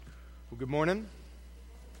Well, good morning. In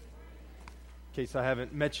case I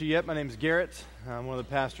haven't met you yet, my name is Garrett. I'm one of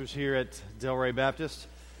the pastors here at Delray Baptist.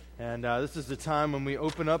 And this is the time when we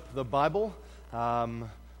open up the Bible for an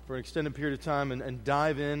extended period of time and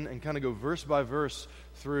dive in and kind of go verse by verse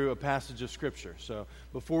through a passage of Scripture. So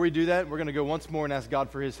before we do that, we're going to go once more and ask God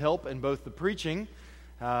for His help in both the preaching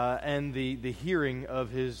and the hearing of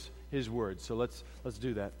His Word. So let's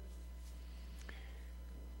do that.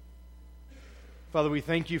 Father, we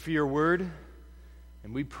thank you for your word,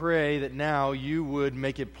 and we pray that now you would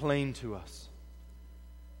make it plain to us.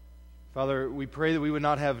 Father, we pray that we would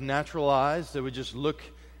not have natural eyes that would just look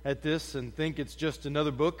at this and think it's just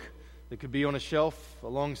another book that could be on a shelf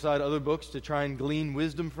alongside other books to try and glean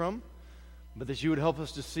wisdom from, but that you would help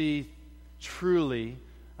us to see truly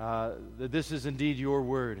that this is indeed your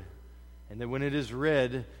word, and that when it is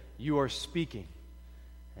read, you are speaking.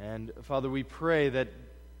 And Father, we pray that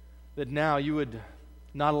now you would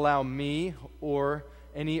not allow me or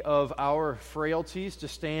any of our frailties to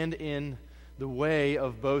stand in the way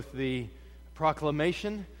of both the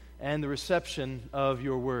proclamation and the reception of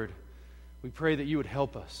your word. We pray that you would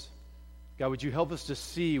help us. God, would you help us to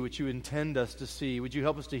see what you intend us to see? Would you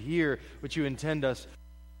help us to hear what you intend us?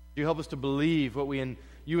 Would you help us to believe what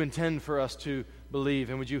you intend for us to believe?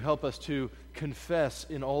 And would you help us to confess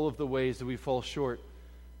in all of the ways that we fall short?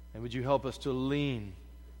 And would you help us to lean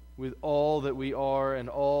with all that we are and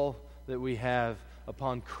all that we have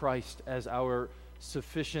upon Christ as our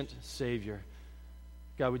sufficient Savior?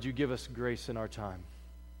 God, would you give us grace in our time?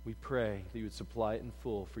 We pray that you would supply it in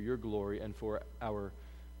full for your glory and for our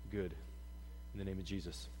good. In the name of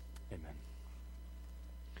Jesus, amen.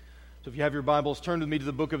 So if you have your Bibles, turn with me to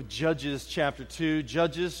the book of Judges chapter 2.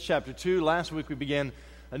 Judges chapter 2. Last week we began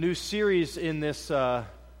a new series in this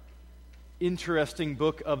interesting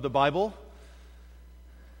book of the Bible.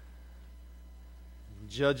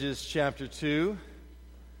 Judges chapter 2.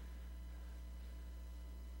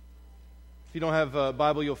 If you don't have a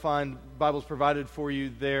Bible, you'll find Bibles provided for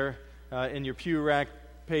you there in your pew rack,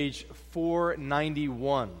 page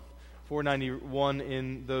 491. 491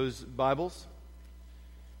 in those Bibles.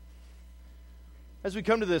 As we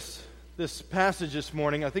come to this passage this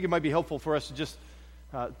morning, I think it might be helpful for us to just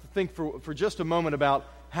think for just a moment about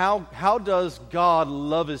how does God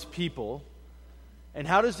love His people, and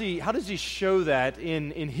how does he show that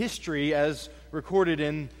in history as recorded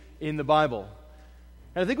in the Bible?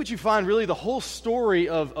 And I think what you find really the whole story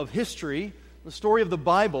of history, the story of the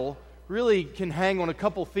Bible, really can hang on a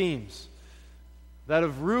couple themes. That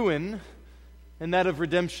of ruin and that of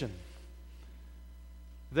redemption.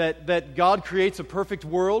 That God creates a perfect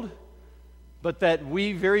world, but that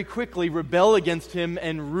we very quickly rebel against Him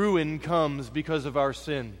and ruin comes because of our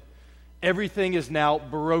sin. Everything is now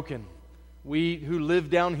broken. We who live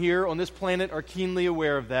down here on this planet are keenly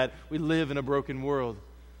aware of that. We live in a broken world.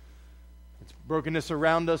 There's brokenness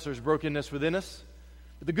around us. There's brokenness within us.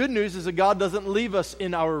 But the good news is that God doesn't leave us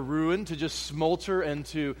in our ruin to just smolter and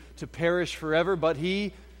to perish forever, but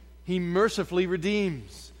He mercifully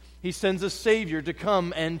redeems. He sends a Savior to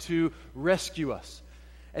come and to rescue us.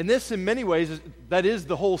 And this, in many ways, that is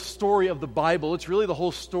the whole story of the Bible. It's really the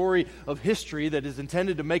whole story of history that is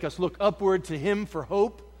intended to make us look upward to Him for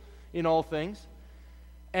hope in all things.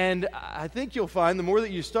 And I think you'll find the more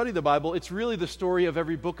that you study the Bible, it's really the story of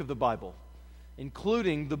every book of the Bible,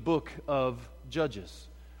 including the book of Judges,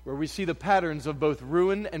 where we see the patterns of both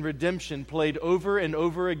ruin and redemption played over and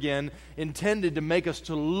over again, intended to make us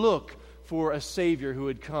to look for a Savior who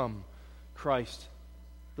had come, Christ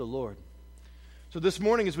the Lord. So this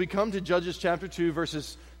morning, as we come to Judges chapter 2,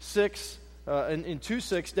 verses 6, in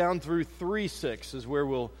 2:6 down through 3:6 is where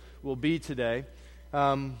we'll be today.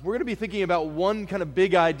 We're going to be thinking about one kind of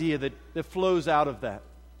big idea that flows out of that.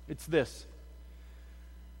 It's this: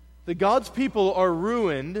 that God's people are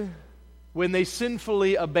ruined when they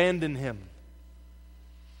sinfully abandon Him,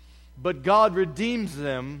 but God redeems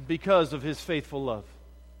them because of His faithful love.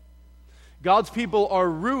 God's people are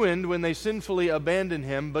ruined when they sinfully abandon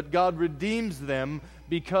Him, but God redeems them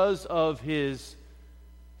because of His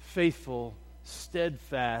faithful,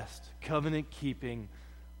 steadfast, covenant-keeping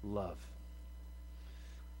love.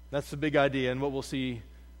 That's the big idea, and what we'll see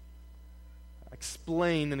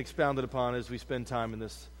explained and expounded upon as we spend time in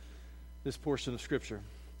this portion of Scripture.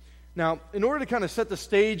 Now, in order to kind of set the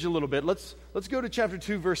stage a little bit, let's go to chapter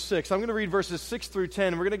 2, verse 6. I'm going to read verses 6 through 10,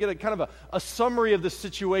 and we're going to get a kind of a summary of the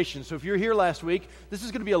situation. So if you're here last week, this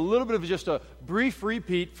is going to be a little bit of just a brief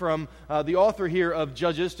repeat from the author here of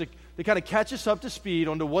Judges to kind of catch us up to speed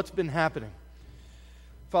onto what's been happening.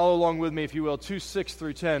 Follow along with me, if you will, 2, 6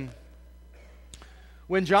 through 10.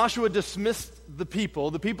 When Joshua dismissed the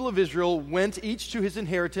people of Israel went each to his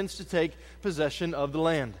inheritance to take possession of the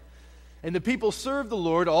land. And the people served the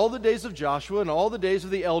Lord all the days of Joshua and all the days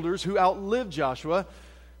of the elders who outlived Joshua,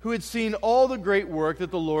 who had seen all the great work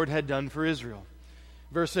that the Lord had done for Israel.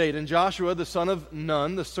 Verse 8, and Joshua, the son of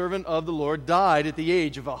Nun, the servant of the Lord, died at the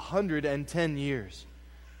age of 110 years.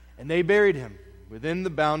 And they buried him within the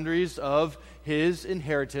boundaries of his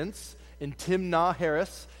inheritance in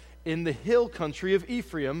Timnah-Heres, in the hill country of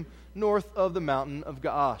Ephraim, north of the mountain of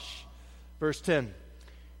Gaash. Verse 10,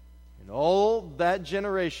 and all that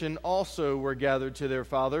generation also were gathered to their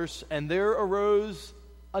fathers, and there arose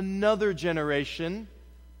another generation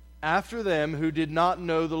after them who did not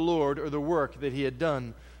know the Lord or the work that he had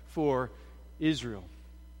done for Israel.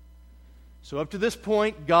 So up to this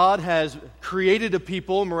point, God has created a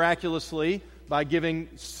people miraculously by giving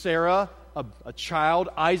Sarah a child,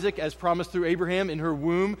 Isaac, as promised through Abraham. In her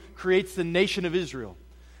womb creates the nation of Israel.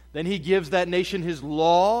 Then he gives that nation his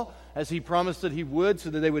law, as he promised that he would, so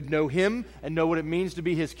that they would know him and know what it means to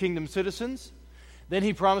be his kingdom citizens. Then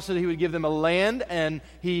he promised that he would give them a land, and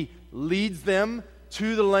he leads them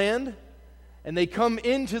to the land. And they come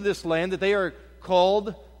into this land that they are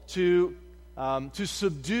called to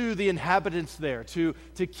subdue the inhabitants there, to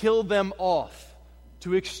kill them off,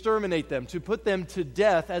 to exterminate them, to put them to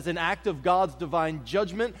death as an act of God's divine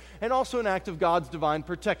judgment and also an act of God's divine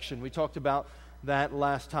protection. We talked about that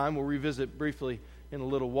last time. We'll revisit briefly in a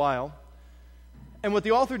little while. And what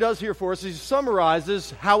the author does here for us is he summarizes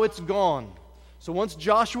how it's gone. So once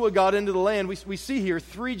Joshua got into the land, we see here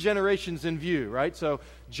 3 generations in view, right? So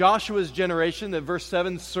Joshua's generation, that verse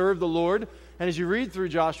 7, served the Lord. And as you read through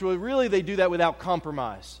Joshua, really they do that without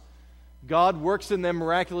compromise. God works in them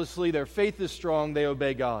miraculously. Their faith is strong. They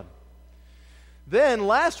obey God. Then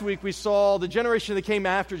last week we saw the generation that came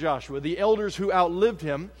after Joshua, the elders who outlived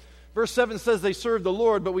him. Verse 7 says they served the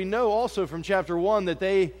Lord, but we know also from chapter 1 that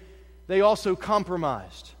they also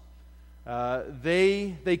compromised.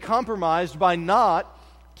 They compromised by not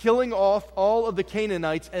killing off all of the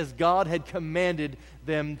Canaanites as God had commanded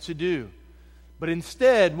them to do. But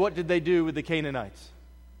instead, what did they do with the Canaanites?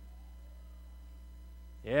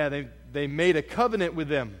 Yeah, they made a covenant with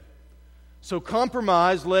them. So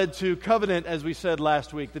compromise led to covenant, as we said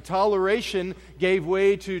last week. The toleration gave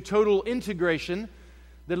way to total integration.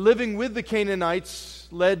 The living with the Canaanites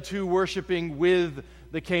led to worshiping with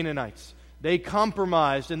the Canaanites. They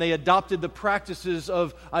compromised and they adopted the practices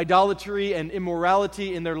of idolatry and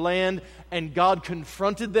immorality in their land, and God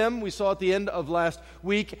confronted them, we saw at the end of last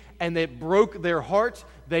week, and it broke their heart.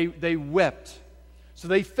 They wept. So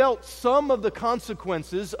they felt some of the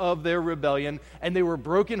consequences of their rebellion, and they were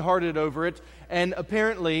brokenhearted over it, and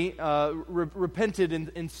apparently repented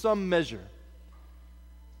in some measure.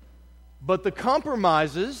 But the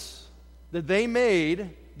compromises that they made,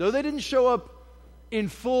 though they didn't show up in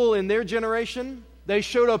full in their generation, they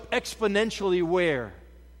showed up exponentially where?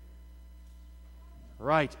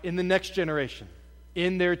 Right, in the next generation,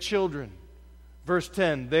 in their children. Verse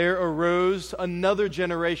 10, there arose another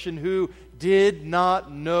generation who did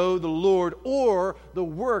not know the Lord or the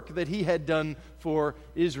work that he had done for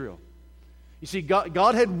Israel. You see,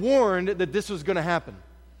 God had warned that this was going to happen.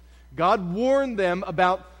 God warned them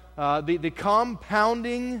about the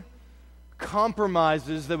compounding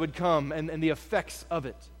compromises that would come and the effects of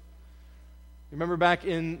it. Remember back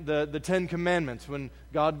in the Ten Commandments when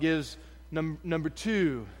God gives number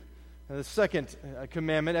 2, the second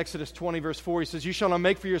commandment, Exodus 20, verse 4, he says, you shall not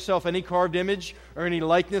make for yourself any carved image or any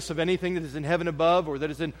likeness of anything that is in heaven above or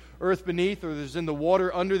that is in earth beneath or that is in the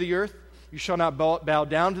water under the earth. You shall not bow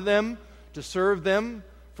down to them to serve them,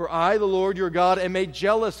 for I, the Lord your God, am a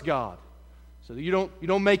jealous God. So that you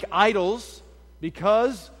don't make idols,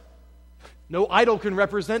 because no idol can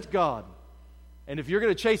represent God. And if you're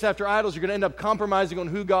going to chase after idols, you're going to end up compromising on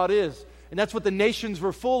who God is. And that's what the nations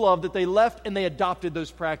were full of, that they left and they adopted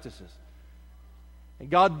those practices. And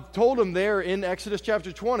God told them there in Exodus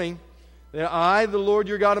chapter 20, that I, the Lord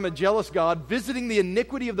your God, am a jealous God, visiting the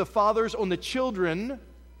iniquity of the fathers on the children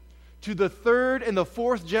to the 3rd and the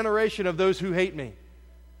 4th generation of those who hate me,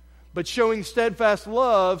 but showing steadfast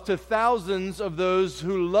love to thousands of those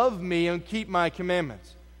who love me and keep my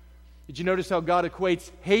commandments. Did you notice how God equates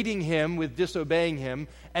hating him with disobeying him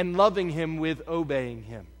and loving him with obeying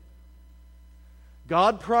him?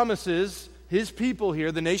 God promises his people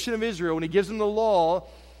here, the nation of Israel, when he gives them the law,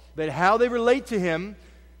 that how they relate to him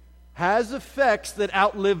has effects that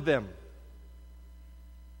outlive them.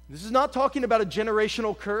 This is not talking about a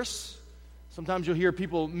generational curse. Sometimes you'll hear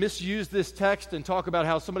people misuse this text and talk about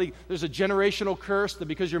how there's a generational curse, that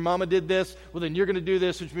because your mama did this, well then you're going to do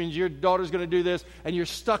this, which means your daughter's going to do this, and you're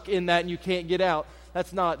stuck in that and you can't get out.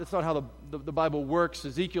 That's not how the Bible works.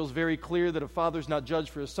 Ezekiel's very clear that a father's not judged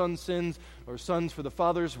for his son's sins or sons for the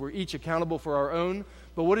father's. We're each accountable for our own.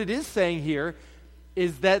 But what it is saying here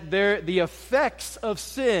is that the effects of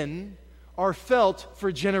sin are felt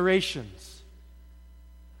for generations.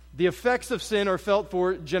 The effects of sin are felt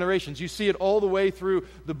for generations. You see it all the way through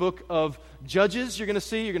the book of Judges. You're going to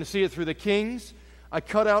see it through the Kings. I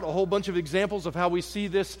cut out a whole bunch of examples of how we see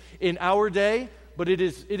this in our day, but it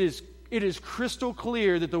is crystal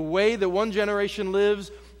clear that the way that one generation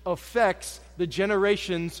lives affects the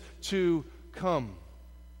generations to come.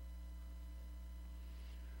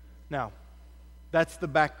 Now, that's the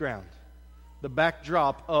background, the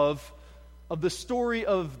backdrop of the story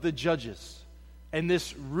of the Judges and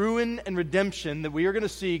this ruin and redemption that we are going to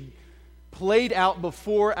see played out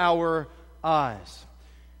before our eyes.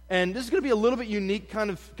 And this is going to be a little bit unique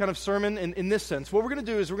kind of sermon in this sense. What we're going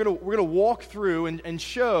to do is we're going to walk through and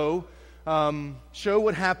show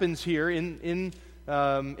what happens here in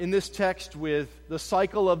this text with the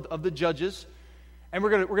cycle of the Judges, and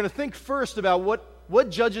we're going to think first about what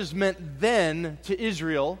Judges meant then to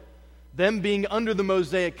Israel, them being under the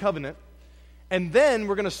Mosaic covenant, and then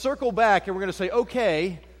we're going to circle back and we're going to say,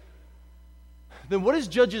 okay, then what does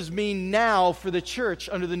Judges mean now for the church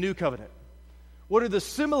under the new covenant? What are the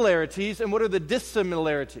similarities and what are the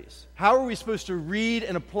dissimilarities? How are we supposed to read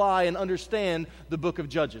and apply and understand the book of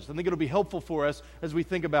Judges? I think it'll be helpful for us as we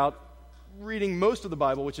think about reading most of the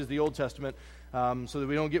Bible, which is the Old Testament, so that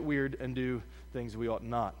we don't get weird and do things we ought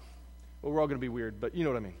not. Well, we're all going to be weird, but you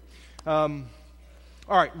know what I mean.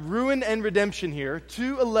 All right, ruin and redemption here,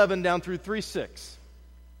 2:11 down through 3:6.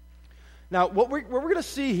 Now, what we're going to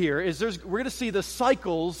see here is we're going to see the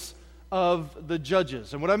cycles of the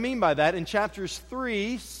Judges. And what I mean by that, in chapters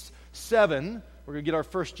 3-7, we're going to get our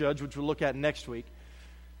first judge, which we'll look at next week.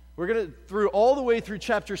 We're going to, all the way through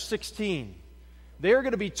chapter 16, there are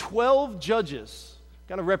going to be 12 judges,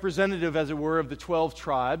 kind of representative, as it were, of the 12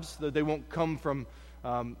 tribes. They won't come from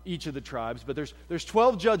each of the tribes, but there's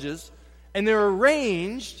 12 judges, and they're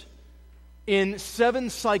arranged in 7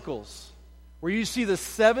 cycles, where you see the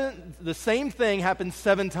same thing happen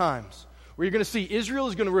 7 times. Where you're going to see Israel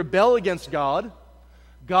is going to rebel against God.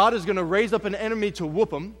 God is going to raise up an enemy to whoop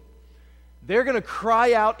them. They're going to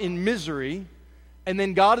cry out in misery, and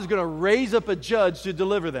then God is going to raise up a judge to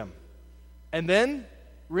deliver them. And then,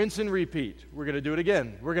 rinse and repeat. We're going to do it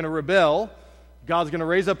again. We're going to rebel. God's going to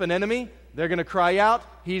raise up an enemy. They're going to cry out.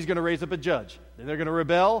 He's going to raise up a judge. Then they're going to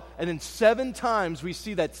rebel. And then 7 times we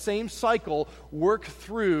see that same cycle work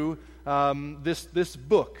through this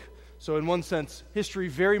book. So in one sense, history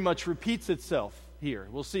very much repeats itself here.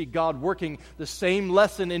 We'll see God working the same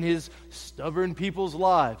lesson in his stubborn people's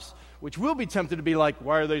lives, which we'll be tempted to be like,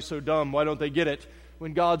 why are they so dumb? Why don't they get it?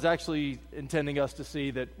 When God's actually intending us to see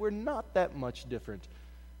that we're not that much different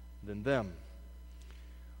than them.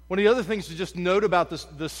 One of the other things to just note about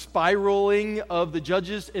the spiraling of the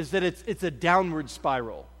Judges is that it's a downward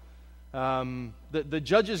spiral. The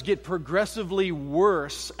Judges get progressively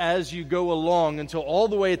worse as you go along until all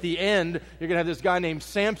the way at the end, you're going to have this guy named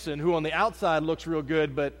Samson who on the outside looks real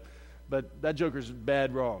good, but that joker's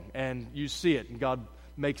bad wrong. And you see it, and God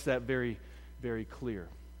makes that very, very clear.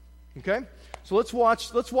 Okay? So let's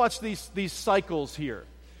watch these cycles here.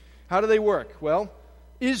 How do they work? Well,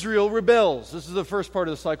 Israel rebels. This is the first part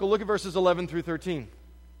of the cycle. Look at verses 11 through 13.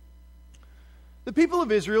 The people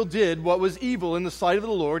of Israel did what was evil in the sight of the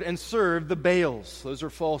Lord and served the Baals. Those are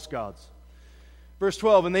false gods. Verse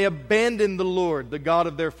 12, and they abandoned the Lord, the God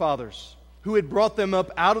of their fathers, who had brought them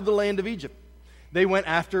up out of the land of Egypt. They went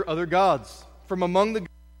after other gods from among the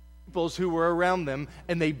peoples who were around them,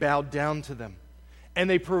 and they bowed down to them. And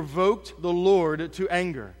they provoked the Lord to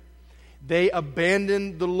anger. They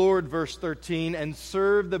abandoned the Lord, verse 13, and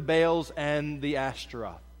served the Baals and the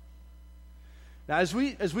Ashtaroth. Now, as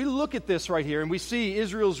we look at this right here, and we see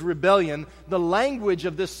Israel's rebellion, the language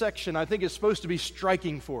of this section, I think, is supposed to be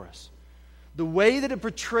striking for us. The way that it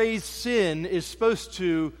portrays sin is supposed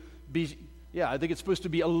to be, I think it's supposed to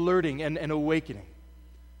be alerting and awakening.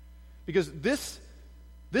 Because this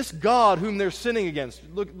God whom they're sinning against,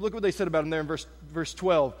 look what they said about him there in verse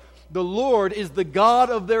 12. The Lord is the God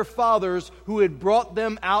of their fathers who had brought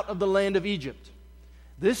them out of the land of Egypt.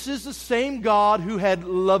 This is the same God who had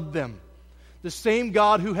loved them, the same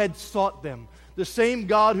God who had sought them, the same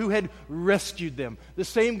God who had rescued them, the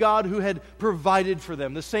same God who had provided for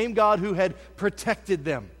them, the same God who had protected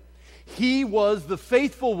them. He was the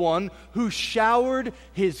faithful one who showered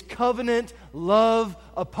his covenant love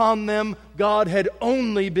upon them. God had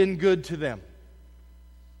only been good to them.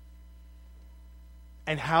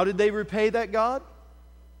 And how did they repay that God?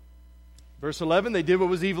 Verse 11, they did what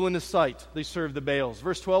was evil in his sight. They served the Baals.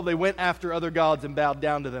 Verse 12, they went after other gods and bowed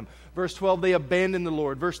down to them. Verse 12, they abandoned the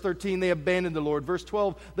Lord. Verse 13, they abandoned the Lord. Verse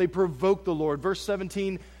 12, they provoked the Lord. Verse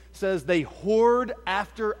 17 says they whored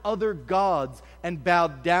after other gods and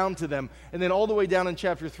bowed down to them. And then all the way down in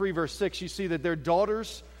chapter 3, verse 6, you see that their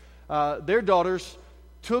daughters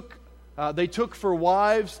took for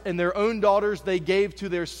wives, and their own daughters they gave to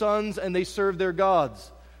their sons, and they served their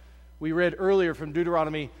gods. We read earlier from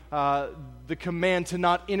Deuteronomy the command to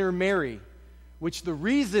not intermarry, which the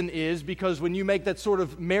reason is because when you make that sort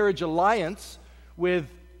of marriage alliance with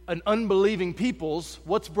an unbelieving peoples,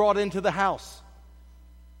 what's brought into the house?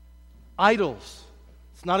 Idols.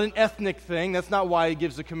 It's not an ethnic thing. That's not why he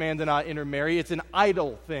gives the command to not intermarry. It's an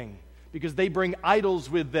idol thing because they bring idols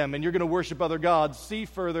with them, and you're going to worship other gods. See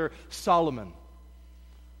further Solomon.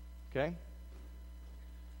 Okay?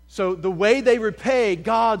 So the way they repay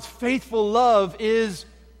God's faithful love is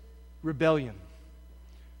rebellion.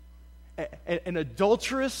 An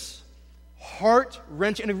adulterous,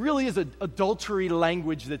 heart-wrenching, and it really is an adultery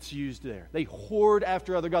language that's used there. They whored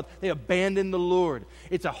after other gods. They abandoned the Lord.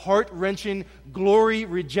 It's a heart-wrenching,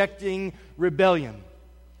 glory-rejecting rebellion,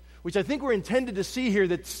 which I think we're intended to see here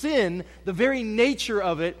that sin, the very nature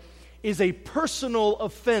of it, is a personal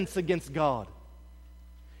offense against God.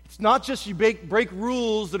 It's not just you break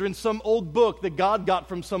rules that are in some old book that God got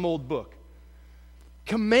from some old book.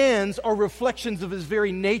 Commands are reflections of his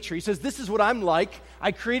very nature. He says, this is what I'm like.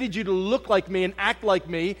 I created you to look like me and act like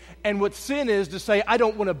me. And what sin is to say, I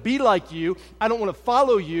don't want to be like you. I don't want to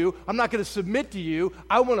follow you. I'm not going to submit to you.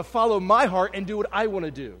 I want to follow my heart and do what I want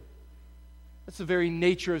to do. That's the very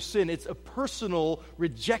nature of sin. It's a personal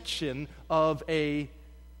rejection of a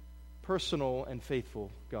personal and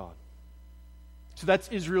faithful God. So that's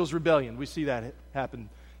Israel's rebellion. We see that happen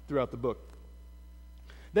throughout the book.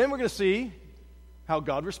 Then we're going to see how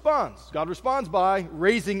God responds. God responds by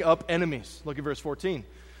raising up enemies. Look at verse 14.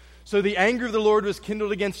 So the anger of the Lord was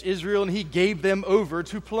kindled against Israel, and he gave them over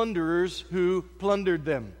to plunderers who plundered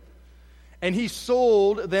them. And he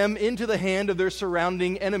sold them into the hand of their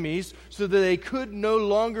surrounding enemies so that they could no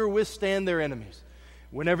longer withstand their enemies.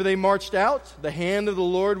 Whenever they marched out, the hand of the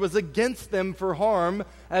Lord was against them for harm,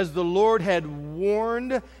 as the Lord had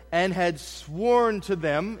warned and had sworn to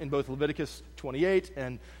them in both Leviticus 28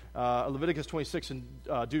 and Leviticus 26 and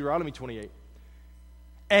Deuteronomy 28.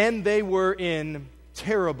 And they were in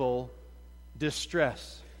terrible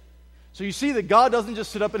distress. So you see that God doesn't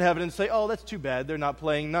just sit up in heaven and say, oh, that's too bad, they're not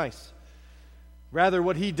playing nice. Rather,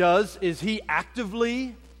 what he does is he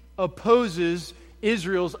actively opposes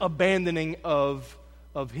Israel's abandoning of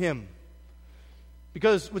him.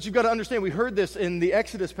 Because what you've got to understand, we heard this in the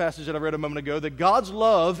Exodus passage that I read a moment ago, that God's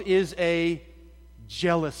love is a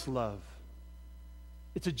jealous love.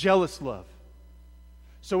 It's a jealous love.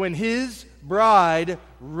 So when his bride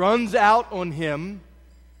runs out on him,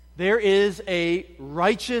 there is a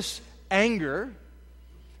righteous anger.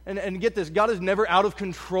 And get this, God is never out of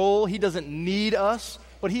control. He doesn't need us,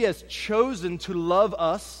 but he has chosen to love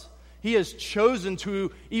us. He has chosen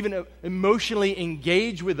to even emotionally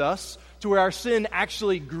engage with us to where our sin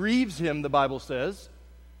actually grieves him, the Bible says.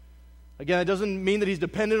 Again, it doesn't mean that he's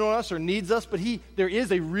dependent on us or needs us, but there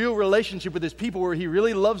is a real relationship with his people where he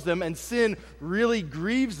really loves them and sin really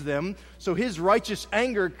grieves them. So his righteous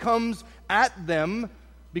anger comes at them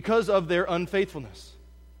because of their unfaithfulness.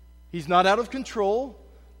 He's not out of control,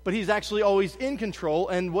 but he's actually always in control.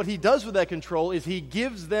 And what he does with that control is he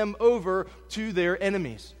gives them over to their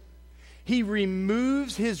enemies. He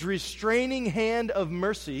removes his restraining hand of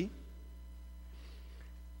mercy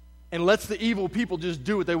and lets the evil people just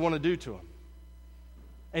do what they want to do to him.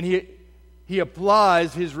 And he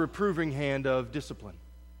applies his reproving hand of discipline.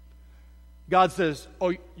 God says,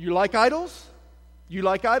 oh, you like idols? You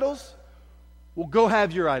like idols? Well, go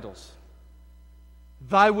have your idols.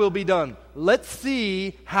 Thy will be done. Let's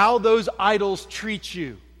see how those idols treat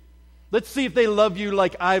you. Let's see if they love you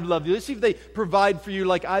like I've loved you. Let's see if they provide for you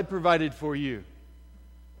like I've provided for you.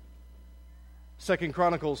 2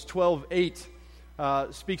 Chronicles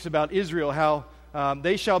 12:8 speaks about Israel, how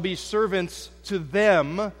they shall be servants to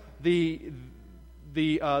them, the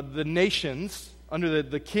nations, under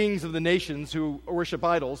the kings of the nations who worship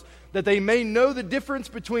idols, that they may know the difference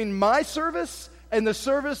between my service and the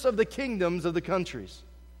service of the kingdoms of the countries.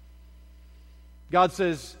 God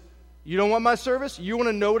says, you don't want my service? You want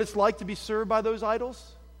to know what it's like to be served by those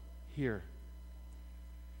idols? Here.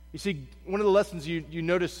 You see, one of the lessons you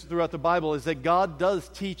notice throughout the Bible is that God does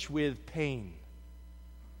teach with pain.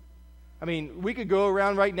 I mean, we could go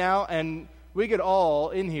around right now and we could all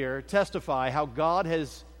in here testify how God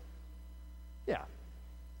has,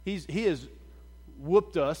 he has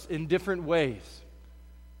whooped us in different ways.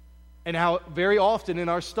 And how very often in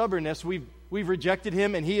our stubbornness we've rejected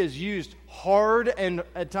him, and he has used hard and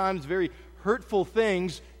at times very hurtful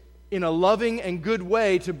things in a loving and good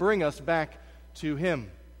way to bring us back to him.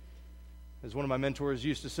 As one of my mentors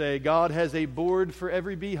used to say, God has a board for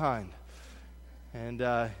every behind.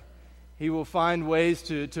 And he will find ways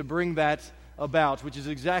to bring that about, which is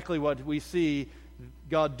exactly what we see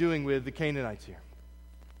God doing with the Canaanites here.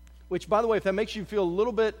 Which, by the way, if that makes you feel a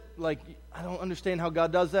little bit like, I don't understand how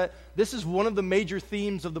God does that, this is one of the major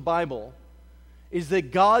themes of the Bible, is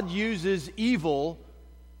that God uses evil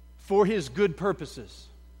for his good purposes.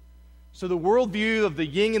 So the worldview of the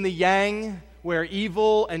yin and the yang, where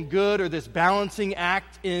evil and good are this balancing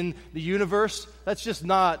act in the universe, that's just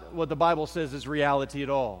not what the Bible says is reality at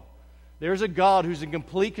all. There's a God who's in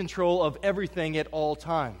complete control of everything at all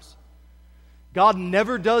times. God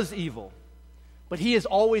never does evil, but he is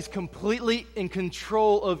always completely in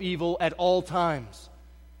control of evil at all times.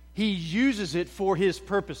 He uses it for his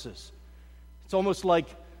purposes. It's almost like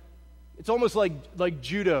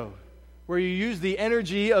judo, where you use the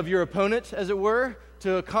energy of your opponent, as it were,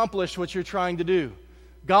 to accomplish what you're trying to do.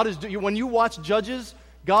 When you watch Judges,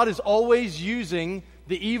 God is always using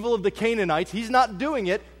the evil of the Canaanites. He's not doing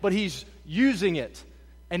it, but he's using it.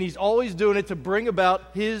 And he's always doing it to bring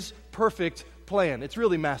about his perfect plan. It's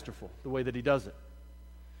really masterful, the way that he does it.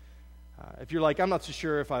 If you're like, I'm not so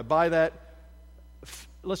sure if I buy that,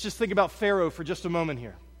 let's just think about Pharaoh for just a moment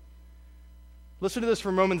here. Listen to this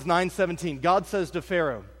from Romans 9:17. God says to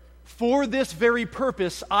Pharaoh, "For this very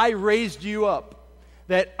purpose I raised you up,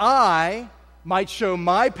 that I might show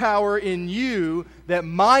my power in you, that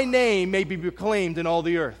my name may be proclaimed in all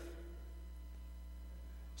the earth."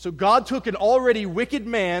 So God took an already wicked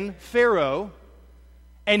man, Pharaoh,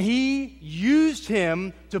 and he used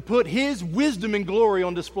him to put his wisdom and glory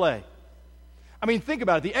on display. I mean, think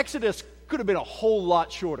about it. The Exodus could have been a whole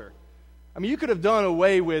lot shorter. I mean, you could have done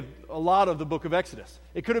away with a lot of the book of Exodus.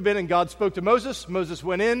 It could have been, and God spoke to Moses. Moses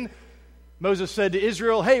went in. Moses said to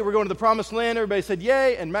Israel, "Hey, we're going to the promised land." Everybody said,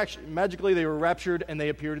 "Yay," and magically they were raptured and they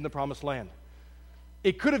appeared in the promised land.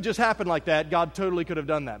 It could have just happened like that. God totally could have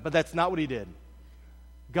done that, but that's not what he did.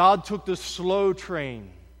 God took the slow train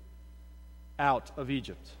out of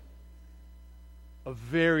Egypt. A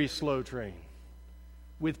very slow train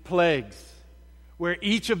with plagues, where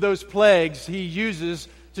each of those plagues he uses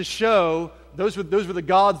to show those were the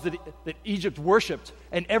gods that Egypt worshipped,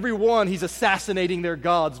 and every one he's assassinating their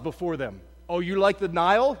gods before them. Oh, you like the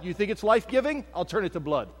Nile? You think it's life-giving? I'll turn it to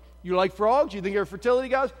blood. You like frogs? You think you're fertility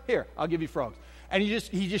gods? Here, I'll give you frogs. And he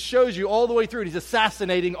just shows you all the way through it. He's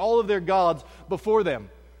assassinating all of their gods before them.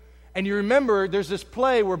 And you remember there's this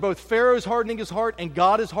play where both Pharaoh's hardening his heart and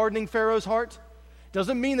God is hardening Pharaoh's heart.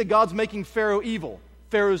 Doesn't mean that God's making Pharaoh evil.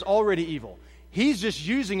 Pharaoh's already evil. He's just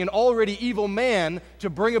using an already evil man to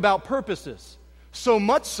bring about purposes. So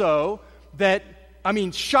much so that,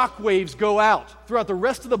 shockwaves go out throughout the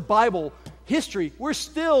rest of the Bible history. We're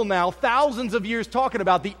still now thousands of years talking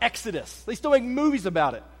about the Exodus. They still make movies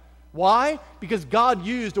about it. Why? Because God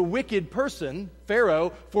used a wicked person,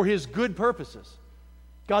 Pharaoh, for his good purposes.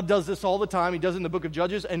 God does this all the time. He does it in the book of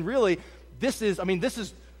Judges. And really, this is,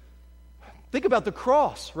 think about the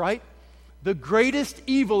cross, right? The greatest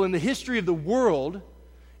evil in the history of the world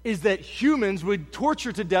is that humans would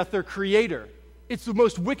torture to death their creator. It's the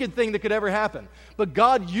most wicked thing that could ever happen. But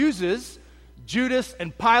God uses Judas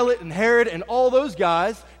and Pilate and Herod and all those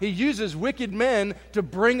guys. He uses wicked men to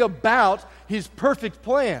bring about his perfect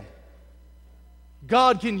plan.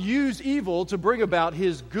 God can use evil to bring about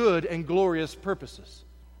his good and glorious purposes.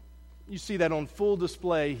 You see that on full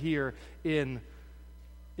display here in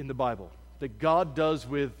the Bible. That God does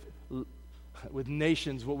with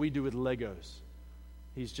nations what we do with Legos.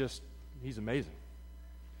 He's amazing.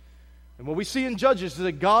 And what we see in Judges is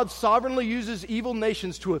that God sovereignly uses evil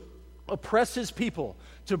nations to oppress his people,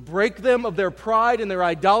 to break them of their pride and their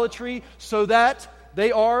idolatry, so that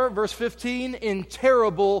they are, verse 15, in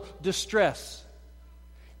terrible distress.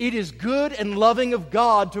 It is good and loving of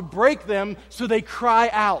God to break them so they cry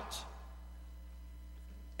out.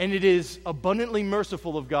 And it is abundantly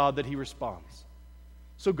merciful of God that he responds.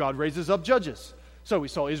 So God raises up judges. So we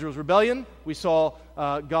saw Israel's rebellion. We saw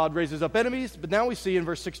God raises up enemies. But now we see in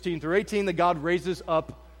verse 16 through 18 that God raises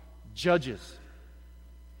up judges.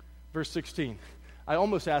 Verse 16. I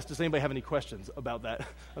almost asked, does anybody have any questions about that?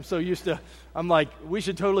 I'm like, we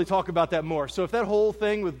should totally talk about that more. So if that whole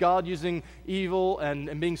thing with God using evil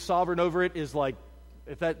and being sovereign over it is like,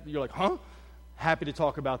 you're like, huh? Happy to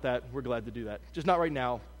talk about that. We're glad to do that. Just not right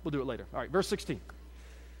now. We'll do it later. All right, verse 16.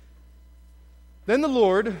 Then the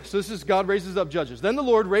Lord, so this is God raises up judges. Then the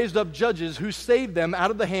Lord raised up judges who saved them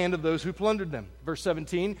out of the hand of those who plundered them. Verse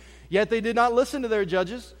 17, yet they did not listen to their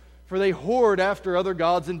judges, for they whored after other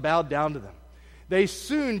gods and bowed down to them. They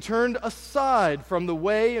soon turned aside from the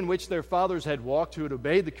way in which their fathers had walked, who had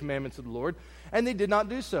obeyed the commandments of the Lord, and they did not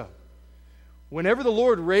do so. Whenever the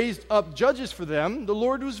Lord raised up judges for them, the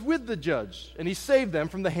Lord was with the judge, and he saved them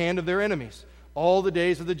from the hand of their enemies all the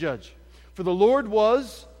days of the judge. For the Lord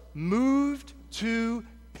was moved to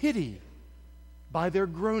pity by their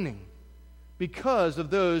groaning because of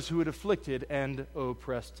those who had afflicted and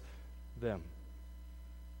oppressed them.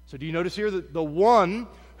 So do you notice here that the one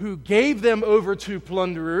who gave them over to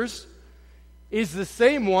plunderers is the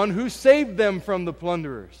same one who saved them from the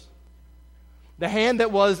plunderers? The hand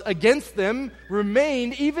that was against them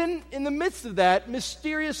remained, even in the midst of that,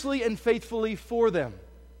 mysteriously and faithfully for them.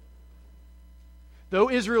 Though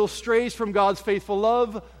Israel strays from God's faithful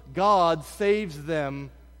love, God saves them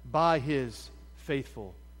by his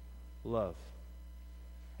faithful love.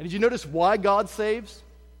 And did you notice why God saves?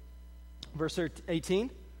 Verse 18.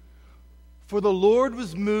 For the Lord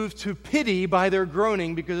was moved to pity by their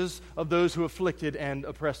groaning because of those who afflicted and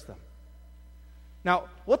oppressed them. Now,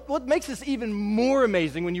 what makes this even more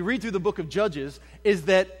amazing when you read through the book of Judges is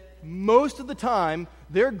that most of the time,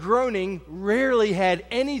 their groaning rarely had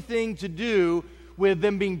anything to do with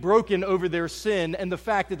them being broken over their sin and the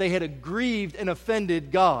fact that they had aggrieved and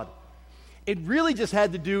offended God. It really just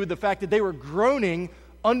had to do with the fact that they were groaning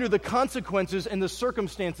under the consequences and the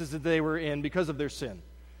circumstances that they were in because of their sin.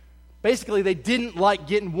 Basically, they didn't like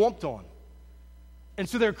getting whomped on. And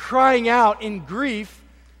so they're crying out in grief,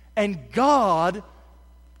 and God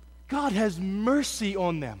has mercy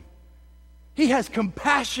on them. He has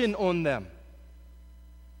compassion on them.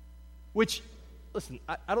 Which, listen,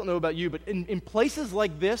 I don't know about you, but in places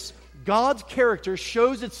like this, God's character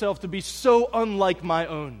shows itself to be so unlike my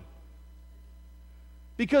own.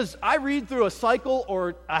 Because I read through a cycle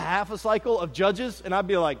or a half a cycle of Judges, and I'd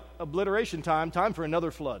be like, obliteration time for another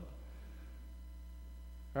flood.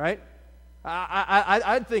 Right?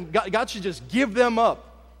 I think God should just give them up.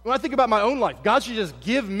 When I think about my own life, God should just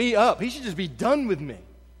give me up. He should just be done with me.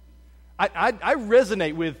 I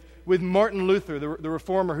resonate with Martin Luther, the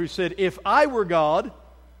reformer, who said, if I were God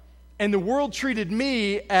and the world treated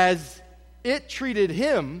me as it treated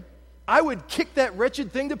him, I would kick that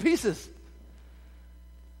wretched thing to pieces.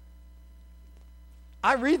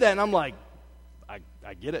 I read that and I'm like,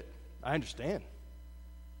 I get it. I understand.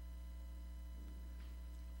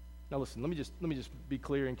 Now listen, let me just be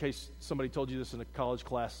clear in case somebody told you this in a college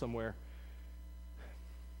class somewhere.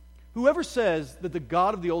 Whoever says that the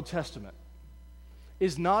God of the Old Testament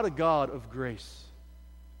is not a God of grace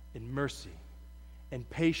and mercy and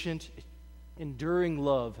patient, enduring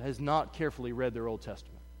love has not carefully read their Old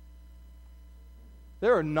Testament.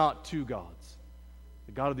 There are not two gods,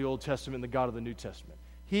 the God of the Old Testament and the God of the New Testament.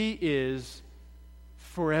 He is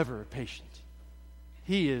forever patient.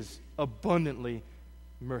 He is abundantly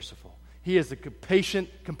merciful. He is a patient,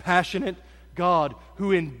 compassionate God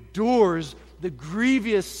who endures the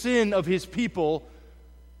grievous sin of his people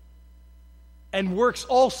and works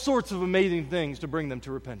all sorts of amazing things to bring them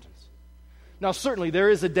to repentance. Now, certainly,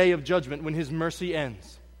 there is a day of judgment when his mercy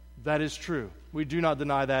ends. That is true. We do not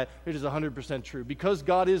deny that. It is 100% true. Because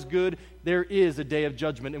God is good, there is a day of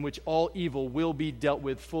judgment in which all evil will be dealt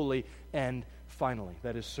with fully and finally.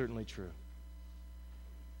 That is certainly true.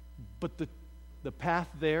 But the path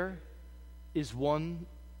there is one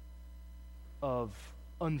of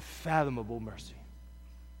unfathomable mercy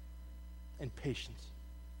and patience.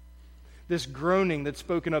 This groaning that's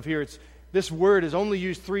spoken of here, this word is only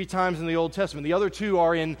used 3 times in the Old Testament. The other 2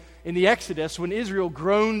 are in the Exodus when Israel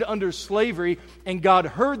groaned under slavery and God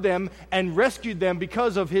heard them and rescued them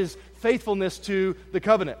because of his faithfulness to the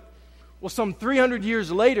covenant. Well, some 300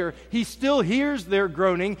 years later, he still hears their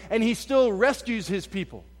groaning and he still rescues his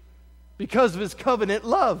people because of his covenant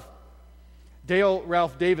love. Dale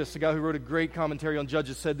Ralph Davis, the guy who wrote a great commentary on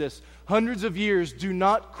Judges, said this: hundreds of years do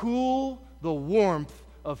not cool the warmth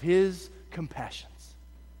of his compassions.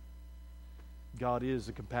 God is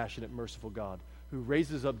a compassionate, merciful God who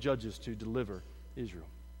raises up judges to deliver Israel.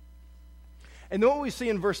 And then what we see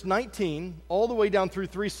in verse 19, all the way down through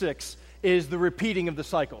 3:6, is the repeating of the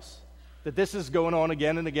cycles. That this is going on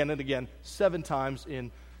again and again and again, 7 times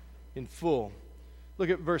in full.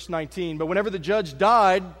 Look at verse 19. But whenever the judge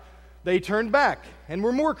died, they turned back and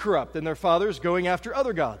were more corrupt than their fathers, going after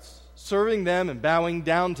other gods, serving them and bowing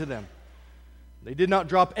down to them. They did not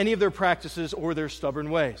drop any of their practices or their stubborn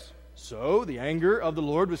ways. So the anger of the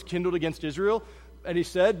Lord was kindled against Israel, And he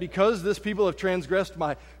said, because this people have transgressed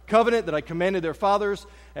my covenant that I commanded their fathers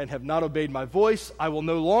and have not obeyed my voice, I will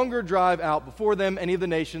no longer drive out before them any of the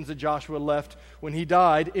nations that Joshua left when he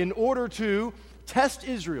died, in order to test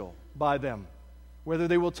Israel by them, whether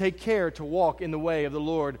they will take care to walk in the way of the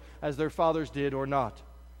Lord as their fathers did or not.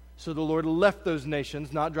 So the Lord left those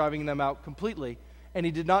nations, not driving them out completely, and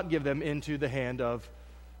he did not give them into the hand of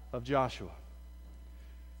Joshua.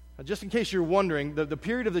 Now, just in case you're wondering, the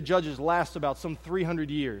period of the judges lasts about some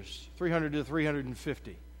 300 years, 300 to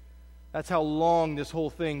 350. That's how long this whole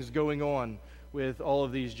thing's going on with all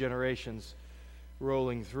of these generations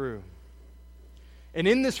rolling through. And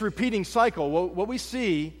in this repeating cycle, what we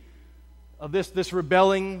see of this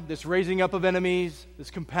rebelling, this raising up of enemies,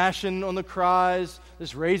 this compassion on the cries,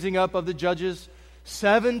 this raising up of the judges,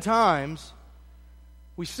 7 times,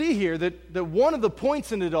 we see here that one of the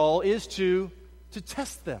points in it all is to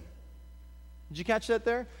test them. Did you catch that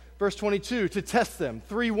there? Verse 22, to test them.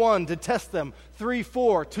 3:1, to test them.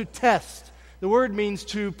 3:4, to test. The word means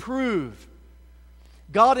to prove.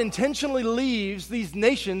 God intentionally leaves these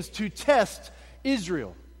nations to test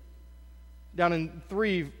Israel. Down in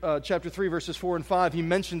chapter 3, verses 4 and 5, he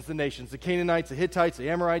mentions the nations, the Canaanites, the Hittites, the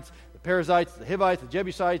Amorites, the Perizzites, the Hivites, the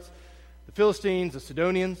Jebusites, the Philistines, the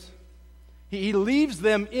Sidonians. He leaves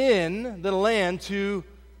them in the land to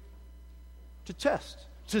test,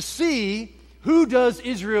 to see who does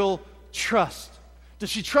Israel trust. Does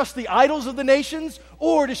she trust the idols of the nations,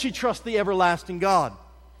 or does she trust the everlasting God?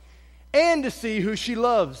 And to see who she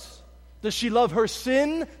loves. Does she love her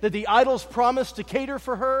sin that the idols promise to cater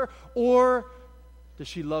for her, or does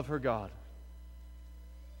she love her God?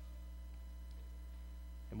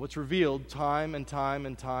 And what's revealed time and time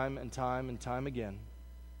and time and time and time again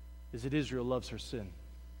is that Israel loves her sin.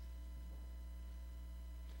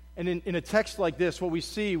 And in a text like this, what we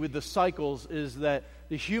see with the cycles is that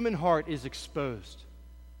the human heart is exposed.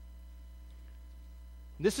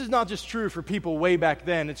 This is not just true for people way back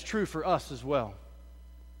then, it's true for us as well.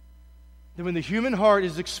 That when the human heart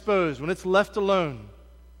is exposed, when it's left alone,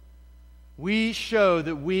 we show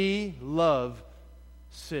that we love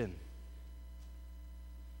sin.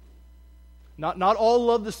 Not all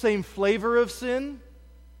love the same flavor of sin,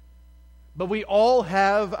 but we all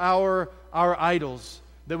have our idols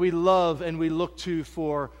that we love and we look to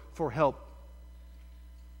for help.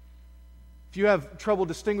 If you have trouble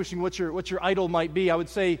distinguishing what your idol might be, I would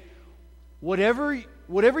say whatever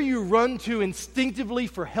you run to instinctively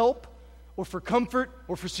for help or for comfort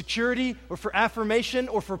or for security or for affirmation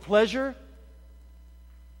or for pleasure,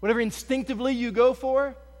 whatever instinctively you go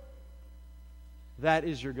for, that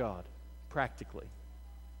is your God, practically.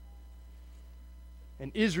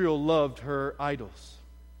 And Israel loved her idols,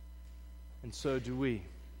 and so do we.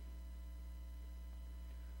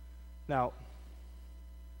 Now,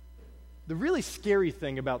 the really scary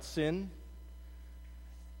thing about sin,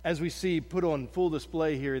 as we see put on full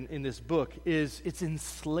display here in this book, is its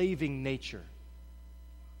enslaving nature.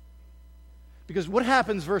 Because what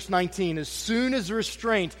happens, verse 19, as soon as the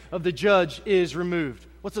restraint of the judge is removed?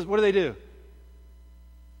 What do they do?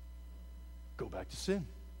 Go back to sin.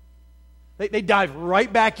 They dive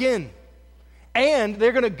right back in. And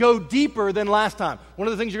they're going to go deeper than last time. One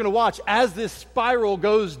of the things you're going to watch, as this spiral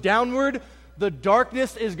goes downward, the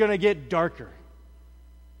darkness is going to get darker.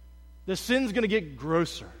 The sin's going to get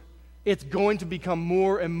grosser. It's going to become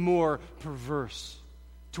more and more perverse.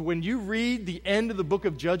 To when you read the end of the book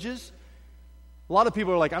of Judges, a lot of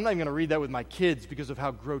people are like, I'm not even going to read that with my kids because of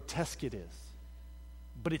how grotesque it is.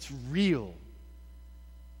 But it's real.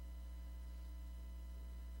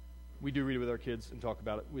 We do read it with our kids and talk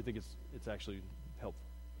about it. We think it's actually helpful.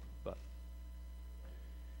 But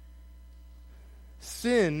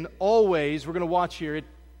sin always, we're going to watch here,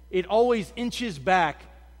 it always inches back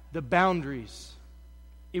the boundaries.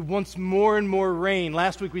 It wants more and more reign.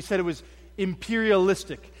 Last week we said it was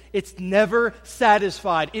imperialistic. It's never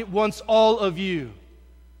satisfied. It wants all of you.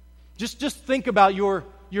 Just think about your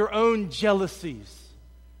own jealousies.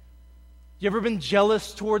 You ever been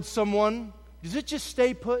jealous towards someone? Does it just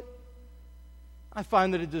stay put? I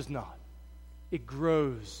find that it does not. It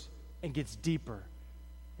grows and gets deeper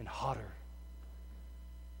and hotter.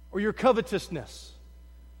 Or your covetousness.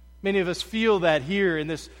 Many of us feel that here in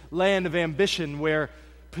this land of ambition where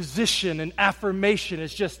position and affirmation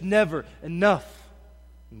is just never enough.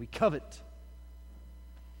 And we covet.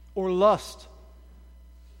 Or lust.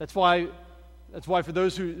 That's why for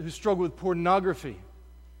those who struggle with pornography,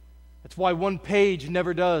 that's why one page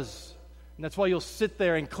never does. And that's why you'll sit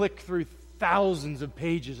there and click through thousands of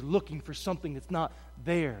pages looking for something that's not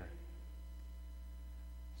there.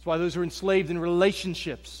 That's why those who are enslaved in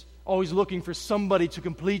relationships always looking for somebody to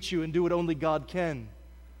complete you and do what only God can.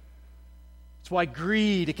 It's why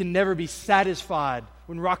greed, it can never be satisfied.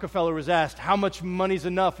 When Rockefeller was asked, how much money's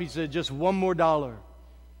enough? He said, just one more dollar.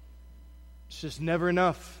 It's just never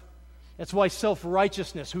enough. That's why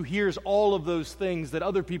self-righteousness, who hears all of those things that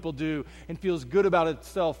other people do and feels good about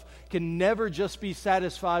itself, can never just be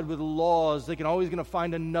satisfied with laws. They can always going to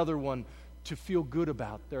find another one to feel good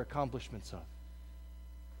about their accomplishments of.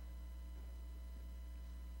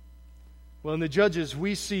 Well, in the Judges,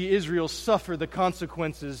 we see Israel suffer the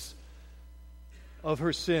consequences of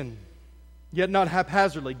her sin, yet not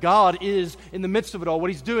haphazardly. God is, in the midst of it all,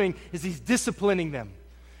 what He's doing is He's disciplining them.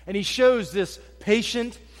 And He shows this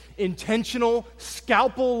patient, intentional,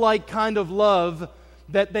 scalpel-like kind of love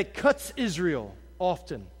that cuts Israel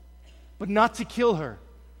often, but not to kill her,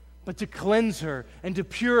 but to cleanse her and to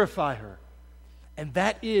purify her. And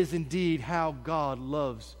that is indeed how God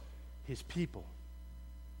loves His people.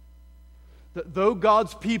 That though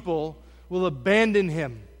God's people will abandon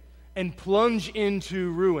Him and plunge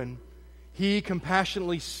into ruin, He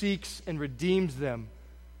compassionately seeks and redeems them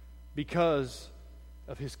because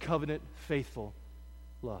of His covenant faithful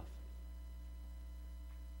love.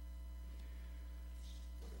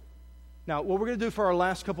 Now, what we're going to do for our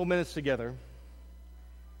last couple minutes together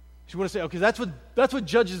is we want to say, okay, that's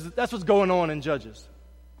what's going on in Judges.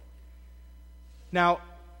 Now,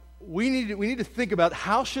 we need to think about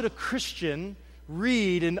how should a Christian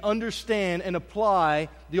read and understand and apply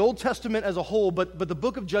the Old Testament as a whole, but the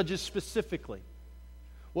book of Judges specifically.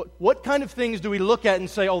 What kind of things do we look at and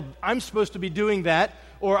say, oh, I'm supposed to be doing that,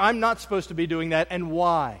 or I'm not supposed to be doing that, and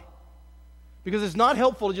why? Because it's not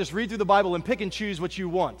helpful to just read through the Bible and pick and choose what you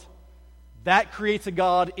want. That creates a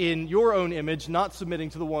God in your own image, not submitting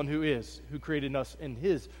to the one who created us in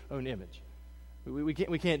His own image. We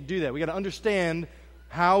can't do that. We got to understand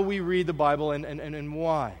how we read the Bible and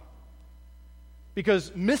why.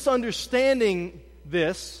 Because misunderstanding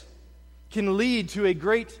this can lead to a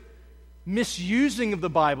great misusing of the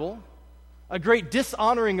Bible, a great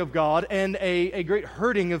dishonoring of God, and a great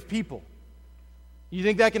hurting of people. You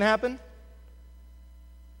think that can happen?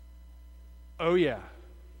 Oh, yeah.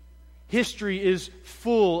 History is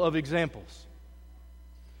full of examples.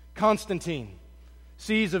 Constantine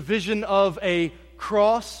sees a vision of a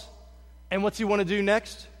cross, and what's he want to do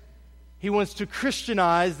next? He wants to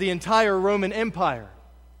Christianize the entire Roman Empire,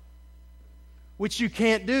 which you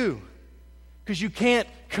can't do, because you can't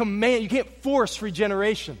force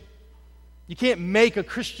regeneration. You can't make a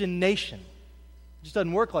Christian nation. It just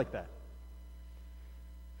doesn't work like that.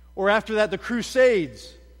 Or after that, the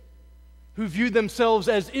Crusades, who viewed themselves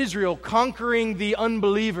as Israel, conquering the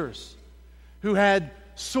unbelievers, who had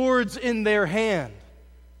swords in their hand.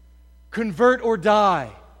 Convert or die,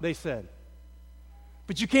 they said.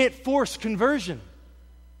 But you can't force conversion.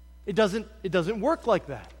 It doesn't work like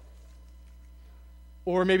that.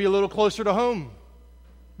 Or maybe a little closer to home,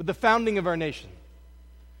 with the founding of our nation.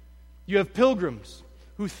 You have pilgrims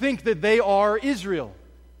who think that they are Israel,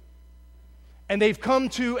 and they've come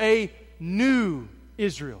to a new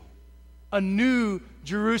Israel, a new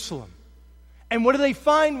Jerusalem. And what do they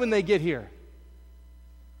find when they get here?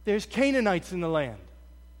 There's Canaanites in the land.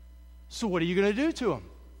 So what are you going to do to them?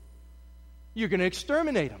 You're going to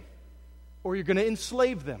exterminate them, or you're going to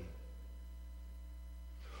enslave them.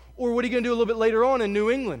 Or what are you going to do a little bit later on in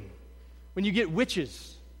New England when you get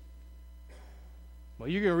witches? Well,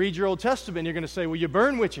 you're going to read your Old Testament and you're going to say, well, you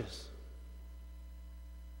burn witches.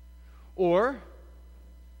 Or,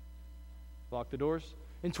 lock the doors,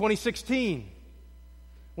 in 2016,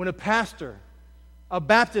 when a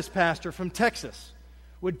Baptist pastor from Texas,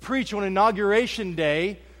 would preach on Inauguration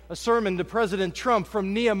Day a sermon to President Trump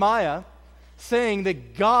from Nehemiah, saying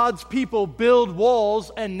that God's people build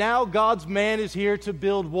walls, and now God's man is here to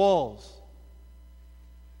build walls.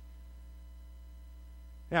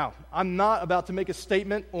 Now, I'm not about to make a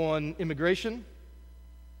statement on immigration,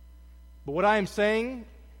 but what I am saying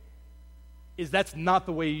is that's not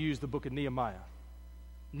the way you use the book of Nehemiah.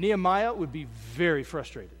 Nehemiah would be very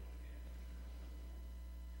frustrated.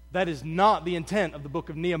 That is not the intent of the book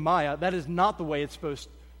of Nehemiah. That is not the way it's supposed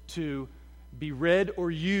to be read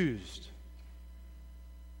or used.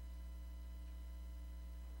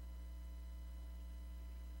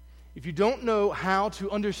 If you don't know how to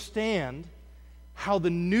understand how the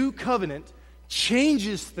new covenant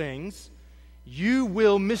changes things, you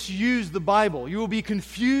will misuse the Bible. You will be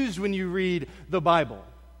confused when you read the Bible.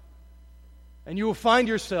 And you will find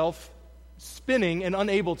yourself spinning and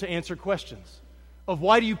unable to answer questions of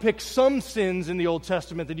why do you pick some sins in the Old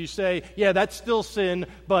Testament that you say, yeah, that's still sin,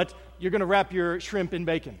 but you're going to wrap your shrimp in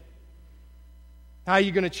bacon. How are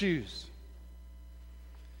you going to choose?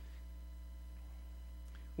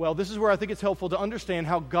 Well, this is where I think it's helpful to understand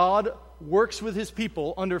how God works with his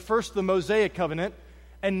people under first the Mosaic covenant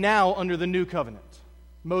and now under the new covenant.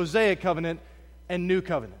 Mosaic covenant and new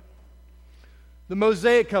covenant. The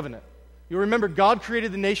Mosaic covenant. You remember God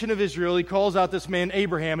created the nation of Israel. He calls out this man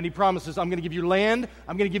Abraham and he promises, I'm going to give you land,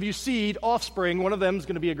 I'm going to give you seed, offspring. One of them is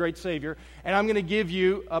going to be a great Savior, and I'm going to give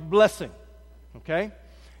you a blessing. Okay?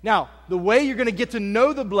 Now, the way you're going to get to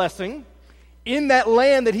know the blessing in that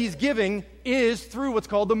land that he's giving is through what's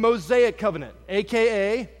called the Mosaic covenant,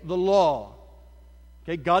 a.k.a. the law.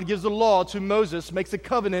 Okay, God gives the law to Moses, makes a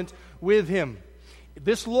covenant with him.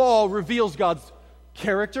 This law reveals God's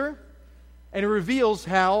character, and it reveals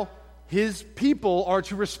how his people are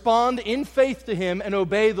to respond in faith to him and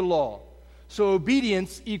obey the law. So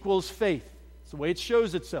obedience equals faith. It's the way it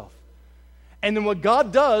shows itself. And then what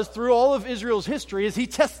God does through all of Israel's history is he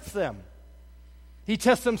tests them. He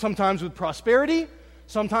tests them sometimes with prosperity.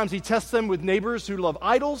 Sometimes he tests them with neighbors who love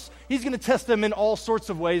idols. He's going to test them in all sorts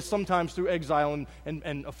of ways, sometimes through exile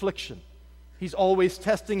and affliction. He's always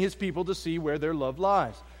testing his people to see where their love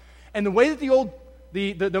lies. And the way that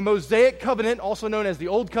the Mosaic covenant, also known as the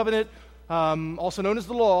Old Covenant, also known as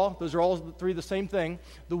the law, those are all three the same thing.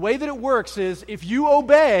 The way that it works is if you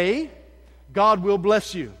obey, God will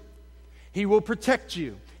bless you. He will protect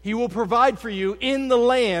you. He will provide for you in the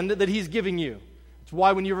land that he's giving you. It's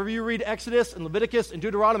why whenever you read Exodus and Leviticus and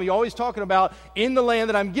Deuteronomy, you're always talking about in the land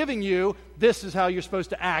that I'm giving you, this is how you're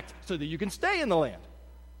supposed to act so that you can stay in the land.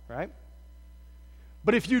 Right?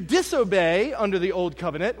 But if you disobey under the Old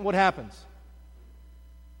Covenant, what happens?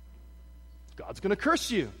 God's going to curse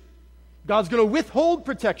you. God's going to withhold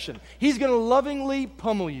protection. He's going to lovingly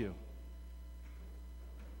pummel you.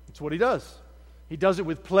 That's what he does. He does it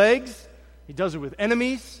with plagues. He does it with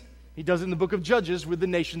enemies. He does it in the book of Judges with the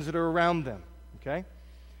nations that are around them. Okay?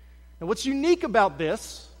 Now what's unique about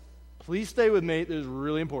this, please stay with me, this is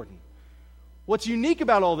really important. What's unique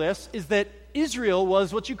about all this is that Israel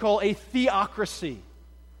was what you call a theocracy.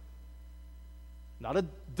 Not a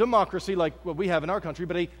democracy like what we have in our country,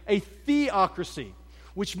 but a theocracy,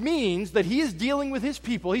 which means that he is dealing with his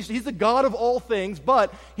people. He's the God of all things,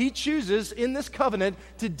 but he chooses in this covenant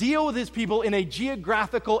to deal with his people in a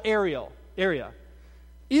geographical area.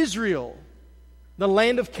 Israel, the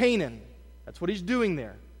land of Canaan. That's what he's doing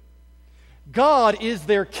there. God is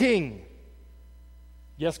their king.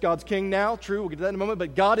 Yes, God's king now, true, we'll get to that in a moment,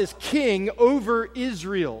 but God is king over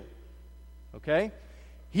Israel. Okay?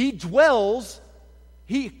 Think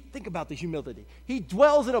about the humility. He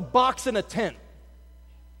dwells in a box in a tent.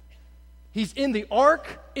 He's in the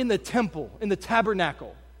ark, in the temple, in the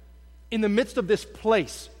tabernacle, in the midst of this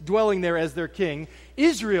place, dwelling there as their king.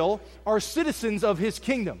 Israel are citizens of his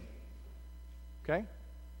kingdom. Okay?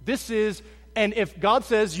 And if God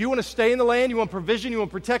says you want to stay in the land, you want provision, you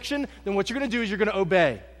want protection, then what you're going to do is you're going to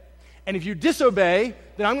obey. And if you disobey,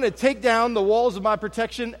 then I'm going to take down the walls of my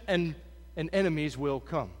protection and enemies will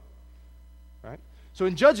come. Right? So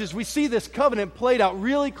in Judges, we see this covenant played out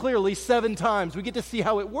really clearly 7 times. We get to see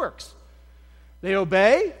how it works. They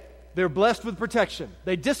obey, they're blessed with protection.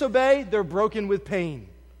 They disobey, they're broken with pain.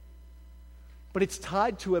 But it's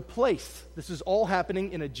tied to a place. This is all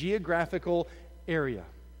happening in a geographical area.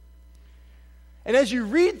 And as you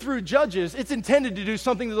read through Judges, it's intended to do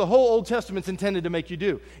something that the whole Old Testament's intended to make you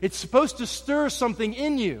do. It's supposed to stir something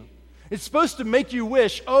in you. It's supposed to make you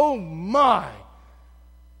wish, oh my,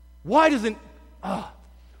 why didn't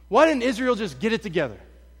Israel just get it together?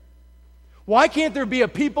 Why can't there be a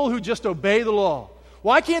people who just obey the law?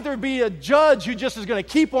 Why can't there be a judge who just is going to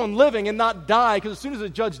keep on living and not die? Because as soon as a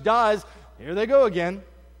judge dies, here they go again.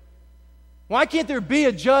 Why can't there be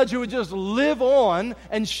a judge who would just live on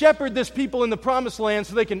and shepherd this people in the promised land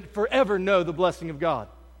so they can forever know the blessing of God?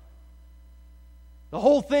 The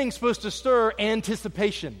whole thing's supposed to stir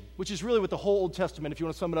anticipation, which is really what the whole Old Testament, if you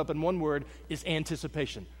want to sum it up in one word, is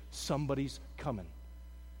anticipation. Somebody's coming.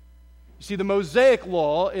 You see, the Mosaic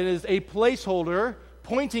law, it is a placeholder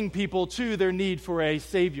pointing people to their need for a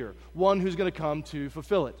Savior, one who's going to come to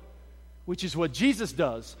fulfill it, which is what Jesus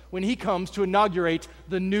does when he comes to inaugurate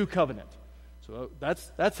the new covenant. So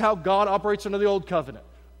that's how God operates under the old covenant.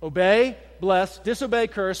 Obey, bless, disobey,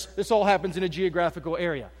 curse. This all happens in a geographical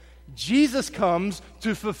area. Jesus comes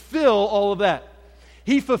to fulfill all of that.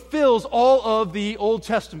 He fulfills all of the Old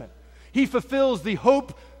Testament. He fulfills the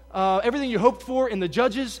hope, everything you hoped for in the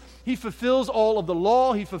Judges. He fulfills all of the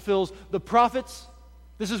law. He fulfills the prophets.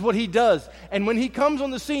 This is what he does. And when he comes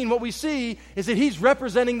on the scene, what we see is that he's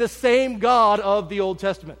representing the same God of the Old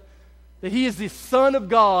Testament. That he is the Son of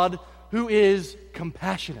God who is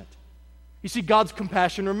compassionate. You see, God's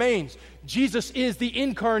compassion remains. Jesus is the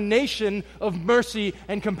incarnation of mercy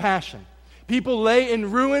and compassion. People lay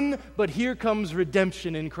in ruin, but here comes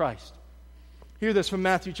redemption in Christ. Hear this from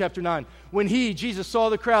Matthew chapter 9. When Jesus, saw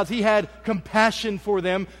the crowds, he had compassion for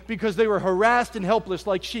them because they were harassed and helpless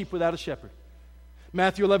like sheep without a shepherd.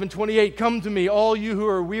 Matthew 11:28, come to me, all you who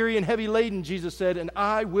are weary and heavy laden, Jesus said, and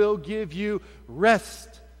I will give you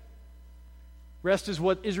rest. Rest is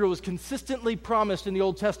what Israel was consistently promised in the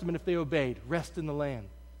Old Testament if they obeyed. Rest in the land.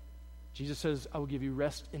 Jesus says, I will give you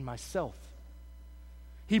rest in myself.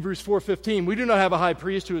 Hebrews 4:15, we do not have a high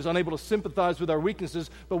priest who is unable to sympathize with our weaknesses,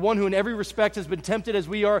 but one who in every respect has been tempted as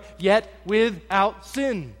we are, yet without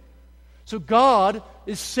sin. So God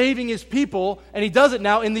is saving his people, and he does it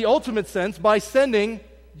now in the ultimate sense by sending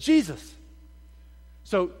Jesus.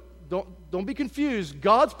 So don't be confused.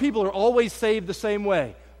 God's people are always saved the same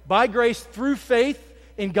way. By grace through faith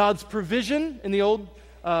in God's provision in the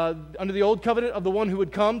under the old covenant of the one who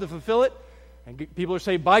would come to fulfill it. And people are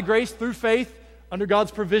saved by grace through faith under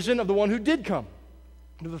God's provision of the one who did come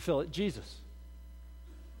to fulfill it, Jesus.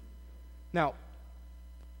 Now,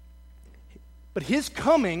 but his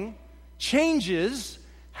coming changes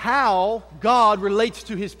how God relates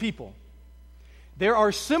to his people. There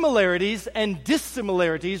are similarities and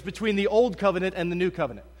dissimilarities between the old covenant and the new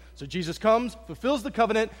covenant. So Jesus comes, fulfills the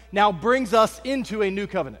covenant, now brings us into a new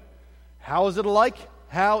covenant. How is it alike?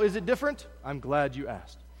 How is it different? I'm glad you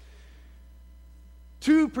asked.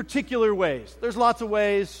 Two particular ways. There's lots of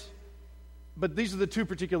ways, but these are the two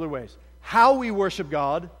particular ways. How we worship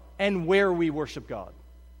God and where we worship God.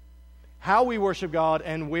 How we worship God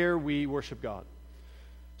and where we worship God.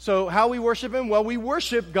 So how we worship him? Well, we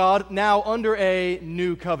worship God now under a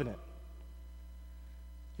new covenant.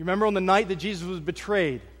 You remember on the night that Jesus was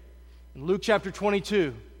betrayed, in Luke chapter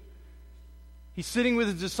 22, he's sitting with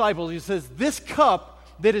his disciples. He says, this cup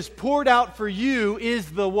that is poured out for you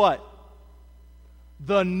is the what?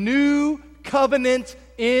 The new covenant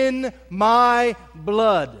in my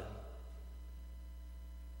blood.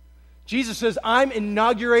 Jesus says, I'm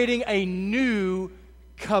inaugurating a new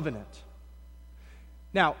covenant.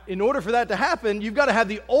 Now, in order for that to happen, you've got to have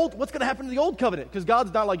the old, what's going to happen to the old covenant? Because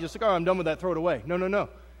God's not like just like, oh, I'm done with that, throw it away. No.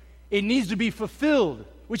 It needs to be fulfilled,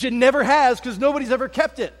 which it never has because nobody's ever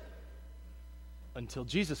kept it until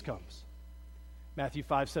Jesus comes. Matthew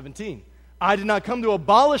 5:17. I did not come to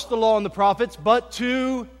abolish the law and the prophets, but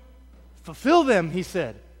to fulfill them, he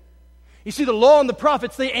said. You see, the law and the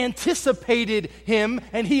prophets, they anticipated him,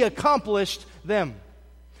 and he accomplished them.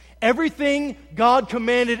 Everything God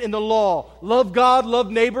commanded in the law, love God, love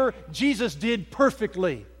neighbor, Jesus did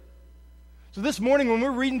perfectly. So this morning when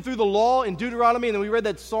we're reading through the law in Deuteronomy, and then we read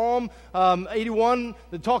that Psalm 81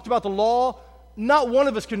 that talked about the law, not one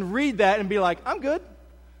of us can read that and be like, I'm good.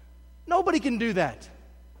 Nobody can do that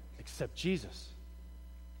except Jesus,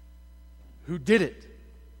 who did it.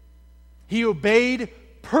 He obeyed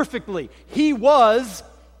perfectly. He was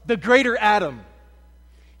the greater Adam.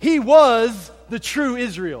 He was the true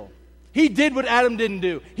Israel. He did what Adam didn't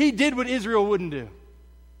do. He did what Israel wouldn't do.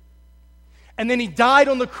 And then he died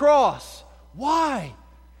on the cross. Why?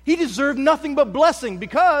 He deserved nothing but blessing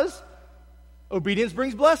because obedience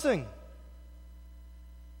brings blessing.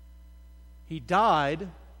 He died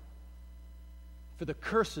for the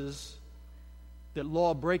curses that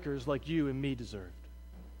lawbreakers like you and me deserved.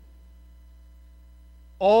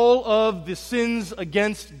 All of the sins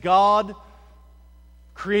against God,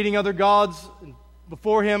 creating other gods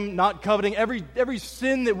before him, not coveting, every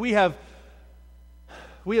sin that we have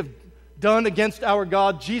done against our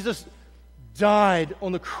God, Jesus died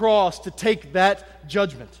on the cross to take that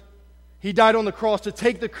judgment. He died on the cross to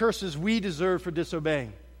take the curses we deserve for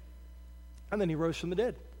disobeying. And then he rose from the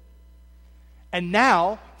dead. And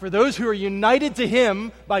now, for those who are united to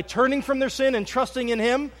him by turning from their sin and trusting in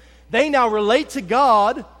him, they now relate to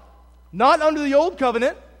God, not under the old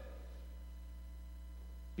covenant,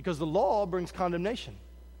 because the law brings condemnation.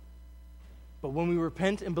 But when we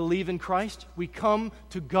repent and believe in Christ, we come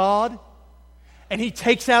to God, and he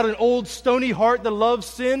takes out an old stony heart that loves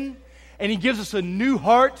sin, and he gives us a new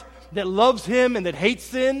heart that loves him and that hates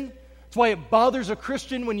sin. That's why it bothers a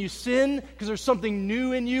Christian when you sin, because there's something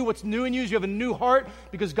new in you. What's new in you is you have a new heart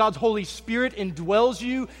because God's Holy Spirit indwells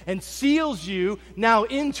you and seals you now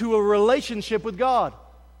into a relationship with God.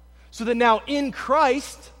 So that now in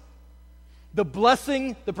Christ, the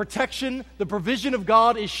blessing, the protection, the provision of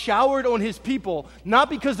God is showered on his people, not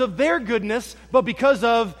because of their goodness, but because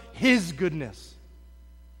of his goodness.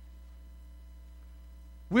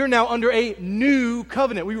 We're now under a new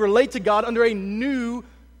covenant. We relate to God under a new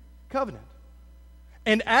covenant.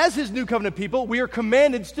 And as his new covenant people, we are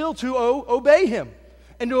commanded still to obey him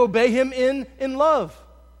and to obey him in love.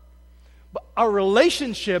 But our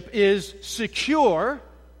relationship is secure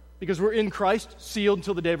because we're in Christ, sealed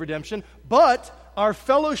until the day of redemption, but our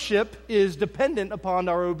fellowship is dependent upon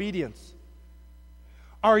our obedience.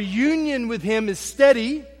 Our union with Him is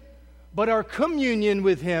steady, but our communion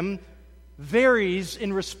with Him varies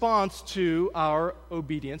in response to our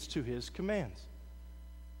obedience to His commands.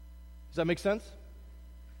 Does that make sense?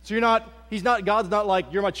 So God's not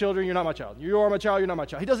like, you're my children, you're not my child. You are my child, you're not my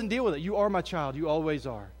child. He doesn't deal with it. You are my child, you always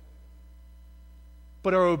are.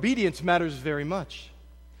 But our obedience matters very much.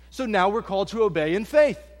 So now we're called to obey in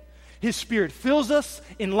faith. His Spirit fills us,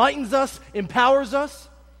 enlightens us, empowers us,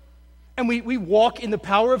 and we walk in the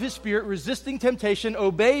power of His Spirit, resisting temptation,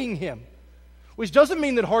 obeying Him. Which doesn't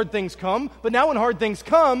mean that hard things come, but now when hard things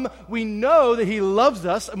come, we know that He loves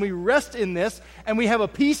us, and we rest in this, and we have a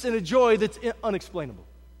peace and a joy that's unexplainable.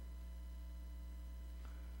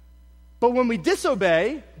 But when we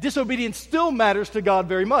disobey, disobedience still matters to God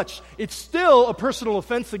very much. It's still a personal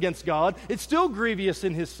offense against God. It's still grievous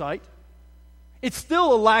in His sight. It's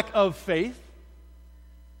still a lack of faith.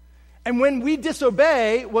 And when we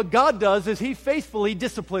disobey, what God does is He faithfully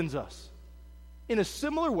disciplines us in a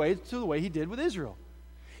similar way to the way He did with Israel.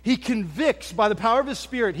 He convicts by the power of His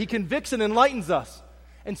Spirit. He convicts and enlightens us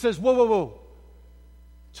and says, whoa, whoa, whoa.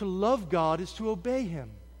 To love God is to obey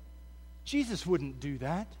Him. Jesus wouldn't do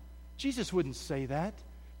that. Jesus wouldn't say that.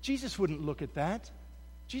 Jesus wouldn't look at that.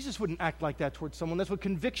 Jesus wouldn't act like that towards someone. That's what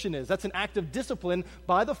conviction is. That's an act of discipline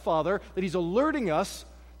by the Father, that He's alerting us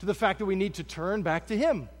to the fact that we need to turn back to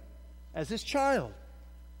Him as His child.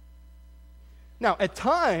 Now, at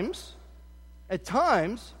times, in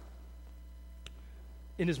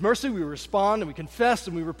His mercy, we respond and we confess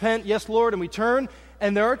and we repent, yes, Lord, and we turn.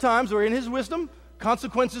 And there are times where in His wisdom,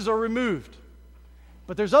 consequences are removed.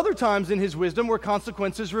 But there's other times in His wisdom where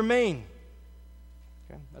consequences remain.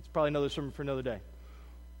 Okay? That's probably another sermon for another day.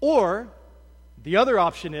 Or, the other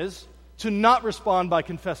option is to not respond by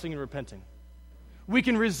confessing and repenting. We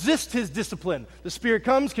can resist His discipline. The Spirit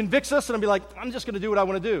comes, convicts us, and I'll be like, I'm just going to do what I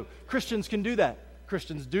want to do. Christians can do that.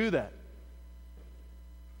 Christians do that.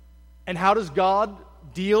 And how does God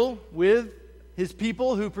deal with His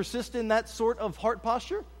people who persist in that sort of heart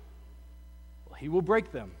posture? Well, He will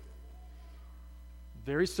break them.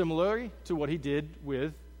 Very similarly to what He did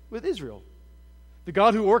with Israel. The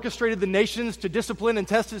God who orchestrated the nations to discipline and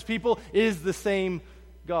test His people is the same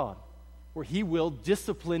God, where He will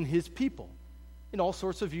discipline His people in all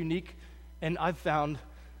sorts of unique, and I've found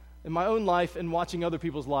in my own life and watching other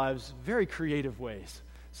people's lives, very creative ways.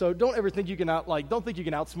 So don't ever think you can don't think you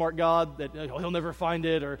can outsmart God, that He'll never find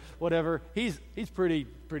it or whatever. He's pretty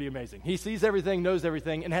amazing. He sees everything, knows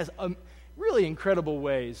everything, and has really incredible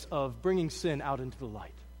ways of bringing sin out into the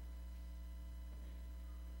light.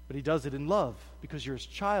 But He does it in love, because you're His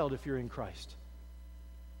child if you're in Christ.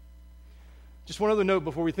 Just one other note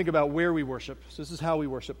before we think about where we worship. So this is how we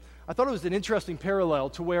worship. I thought it was an interesting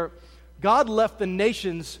parallel to where God left the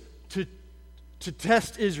nations to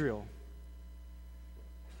test Israel,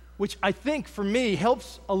 which I think for me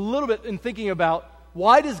helps a little bit in thinking about,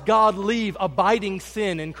 why does God leave abiding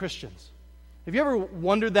sin in Christians? Have you ever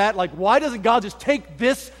wondered that? Like, why doesn't God just take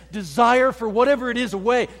this desire for whatever it is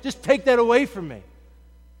away? Just take that away from me.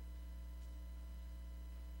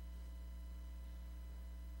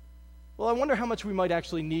 Well, I wonder how much we might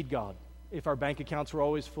actually need God if our bank accounts were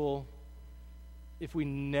always full, if we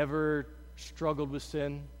never struggled with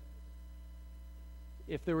sin,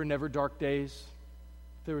 if there were never dark days,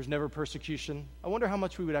 if there was never persecution. I wonder how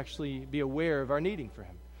much we would actually be aware of our needing for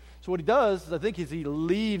Him. So what He does, I think, is He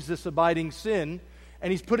leaves this abiding sin,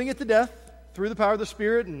 and He's putting it to death through the power of the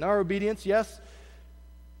Spirit and our obedience, yes.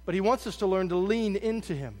 But He wants us to learn to lean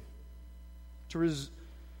into Him, to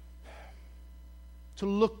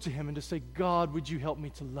look to Him and to say, God, would you help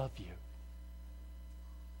me to love you?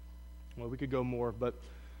 Well, we could go more, but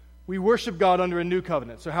we worship God under a new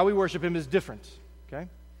covenant. So how we worship Him is different, okay?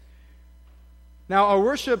 Now, our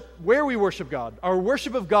worship, where we worship God, our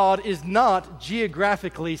worship of God is not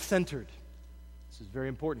geographically centered. This is very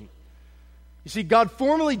important. You see, God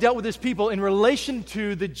formally dealt with His people in relation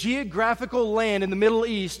to the geographical land in the Middle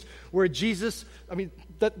East where Jesus,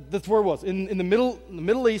 that's where it was. In the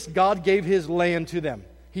Middle East, God gave His land to them.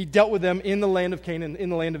 He dealt with them in the land of Canaan, in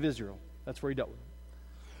the land of Israel. That's where He dealt with them.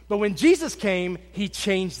 But when Jesus came, He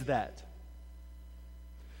changed that.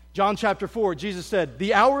 John chapter 4, Jesus said,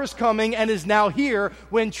 "The hour is coming and is now here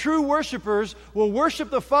when true worshipers will worship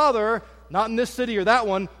the Father, not in this city or that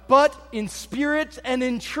one, but in spirit and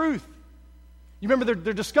in truth." You remember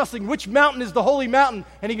they're discussing which mountain is the holy mountain,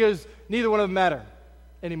 and He goes, neither one of them matter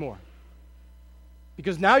anymore.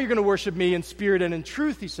 Because now you're going to worship Me in spirit and in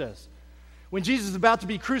truth, He says. When Jesus is about to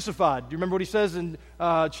be crucified, do you remember what he says in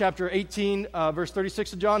chapter 18, verse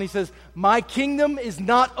 36 of John? He says, "My kingdom is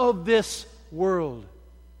not of this world."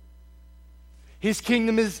 His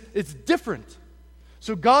kingdom it's different.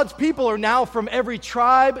 So God's people are now from every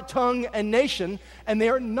tribe, tongue, and nation, and they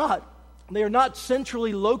are not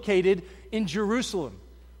centrally located in Jerusalem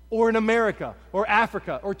or in America or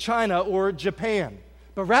Africa or China or Japan,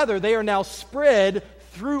 but rather they are now spread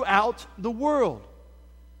throughout the world.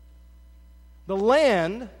 The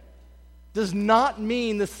land does not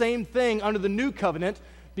mean the same thing under the new covenant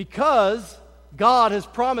because God has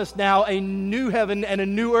promised now a new heaven and a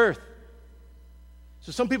new earth.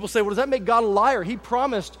 So some people say, well, does that make God a liar? He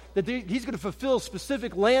promised that he's going to fulfill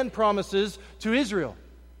specific land promises to Israel.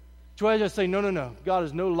 To which I just say, no. God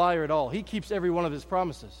is no liar at all. He keeps every one of his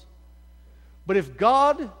promises. But if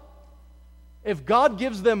God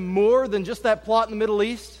gives them more than just that plot in the Middle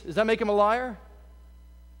East, does that make him a liar?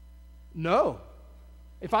 No.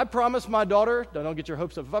 If I promise my daughter, don't get your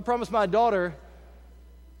hopes up. If I promise my daughter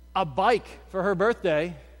a bike for her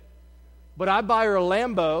birthday, but I buy her a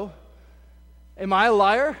Lambo, am I a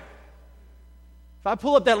liar? If I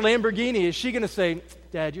pull up that Lamborghini, is she going to say,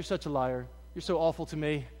 "Dad, you're such a liar. You're so awful to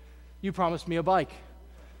me. You promised me a bike"?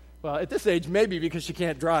 Well, at this age, maybe because she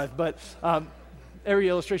can't drive, but every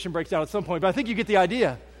illustration breaks down at some point. But I think you get the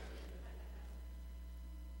idea.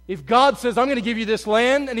 If God says, "I'm going to give you this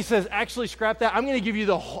land," and he says, "Actually, scrap that. I'm going to give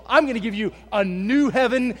you a new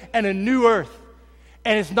heaven and a new earth.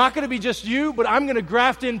 And it's not going to be just you, but I'm going to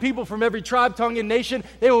graft in people from every tribe, tongue, and nation.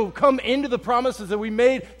 They will come into the promises that we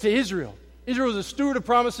made to Israel." Israel was a steward of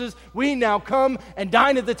promises. We now come and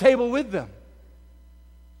dine at the table with them.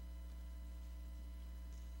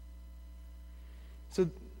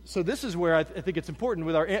 So this is where I think it's important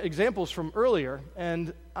with our examples from earlier,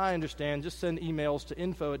 and I understand, just send emails to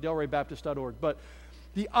info@delraybaptist.org. But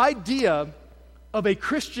the idea of a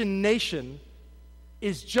Christian nation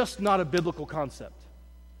is just not a biblical concept.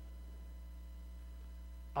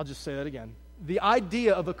 I'll just say that again. The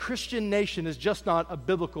idea of a Christian nation is just not a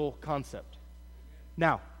biblical concept.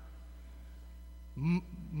 Now,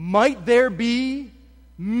 might there be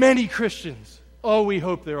many Christians? Oh, we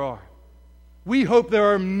hope there are. We hope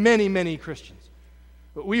there are many, many Christians.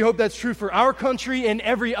 But we hope that's true for our country and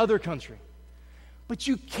every other country. But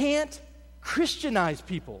you can't Christianize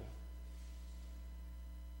people.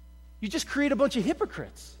 You just create a bunch of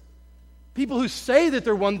hypocrites. People who say that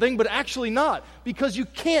they're one thing, but actually not. Because you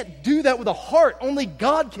can't do that with a heart. Only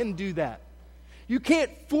God can do that. You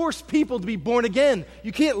can't force people to be born again.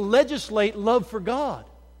 You can't legislate love for God.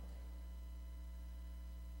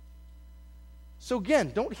 So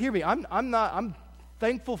again, don't hear me. I'm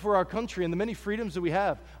thankful for our country and the many freedoms that we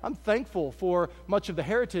have. I'm thankful for much of the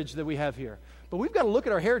heritage that we have here. But we've got to look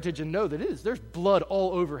at our heritage and know that there's blood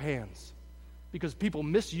all over hands. Because people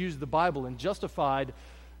misused the Bible and justified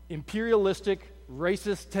imperialistic,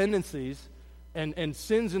 racist tendencies and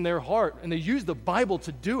sins in their heart. And they used the Bible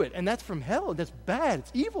to do it. And that's from hell. That's bad.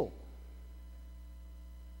 It's evil.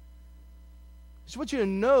 I just want you to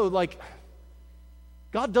know,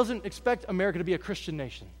 God doesn't expect America to be a Christian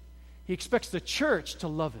nation. He expects the church to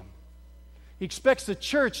love him. He expects the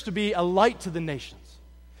church to be a light to the nations.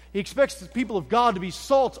 He expects the people of God to be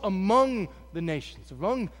salt among the nations,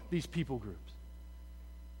 among these people groups.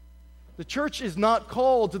 The church is not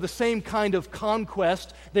called to the same kind of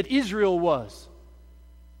conquest that Israel was.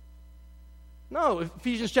 No,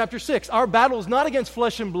 Ephesians chapter 6, our battle is not against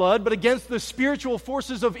flesh and blood, but against the spiritual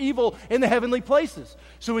forces of evil in the heavenly places.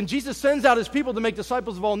 So when Jesus sends out his people to make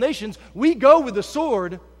disciples of all nations, we go with the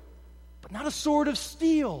sword, but not a sword of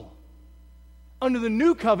steel. Under the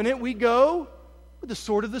new covenant, we go with the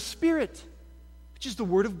sword of the Spirit, which is the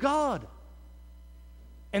word of God.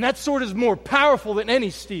 And that sword is more powerful than any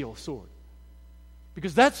steel sword.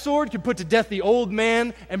 Because that sword can put to death the old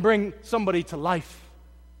man and bring somebody to life.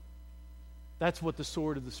 That's what the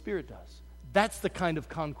sword of the Spirit does. That's the kind of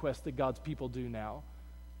conquest that God's people do now.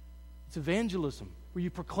 It's evangelism, where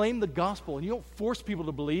you proclaim the gospel and you don't force people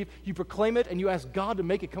to believe. You proclaim it and you ask God to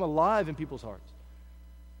make it come alive in people's hearts.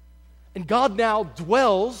 And God now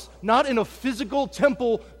dwells not in a physical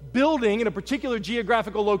temple building in a particular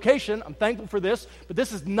geographical location. I'm thankful for this, but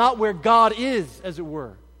this is not where God is, as it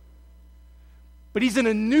were. But he's in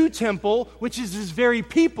a new temple, which is his very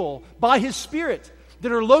people, by his Spirit,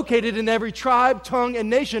 that are located in every tribe, tongue, and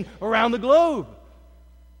nation around the globe.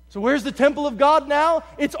 So where's the temple of God now?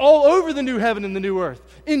 It's all over the new heaven and the new earth,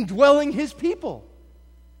 indwelling his people.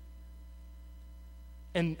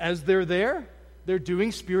 And as they're there, they're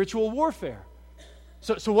doing spiritual warfare.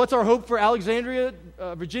 So what's our hope for Alexandria,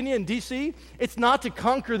 Virginia, and D.C.? It's not to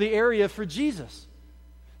conquer the area for Jesus.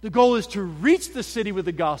 The goal is to reach the city with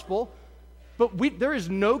the gospel, but there is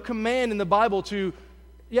no command in the Bible to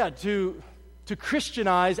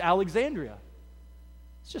Christianize Alexandria.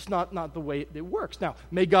 It's just not the way it works. Now,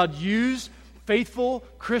 may God use faithful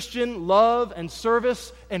Christian love and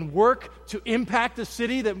service and work to impact the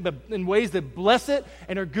city in ways that bless it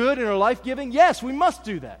and are good and are life-giving. Yes, we must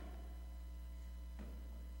do that.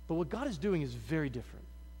 But what God is doing is very different.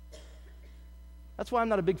 That's why I'm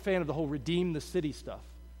not a big fan of the whole redeem the city stuff.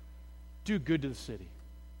 Do good to the city.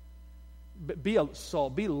 Be a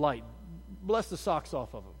salt, be light. Bless the socks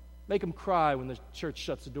off of them. Make them cry when the church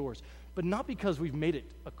shuts the doors. But not because we've made it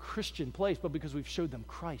a Christian place, but because we've showed them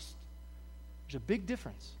Christ. There's a big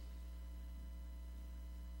difference.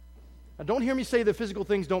 Now, don't hear me say that physical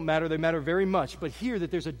things don't matter. They matter very much. But hear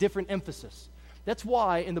that there's a different emphasis. That's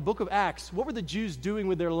why in the book of Acts, what were the Jews doing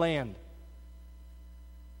with their land?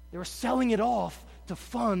 They were selling it off to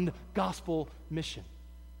fund gospel mission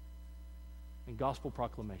and gospel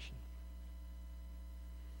proclamation.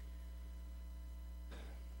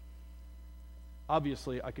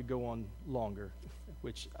 Obviously, I could go on longer,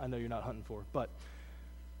 which I know you're not hunting for, but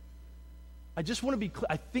I just want to be clear.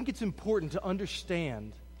 I think it's important to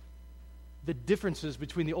understand the differences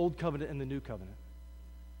between the Old Covenant and the New Covenant,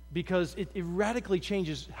 because it radically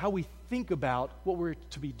changes how we think about what we're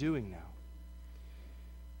to be doing now.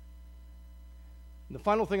 And the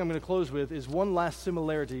final thing I'm going to close with is one last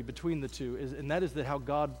similarity between the two, and that is that how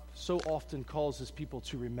God so often calls his people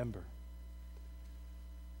to remember.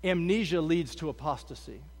 Amnesia leads to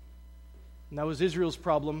apostasy. And that was Israel's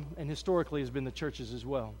problem, and historically has been the church's as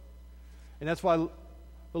well. And that's why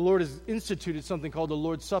the Lord has instituted something called the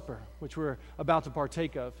Lord's Supper, which we're about to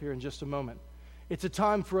partake of here in just a moment. It's a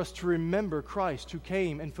time for us to remember Christ, who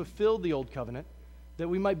came and fulfilled the Old Covenant, that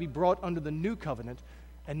we might be brought under the New Covenant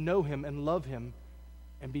and know him and love him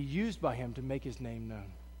and be used by him to make his name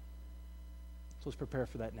known. So let's prepare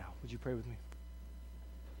for that now. Would you pray with me?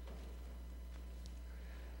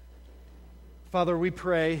 Father, we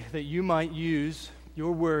pray that you might use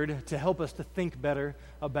your word to help us to think better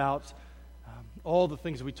about all the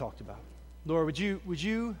things that we talked about. Lord, would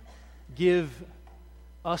you give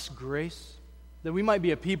us grace that we might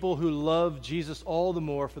be a people who love Jesus all the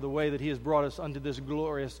more for the way that he has brought us unto this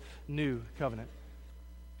glorious new covenant.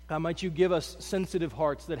 God, might you give us sensitive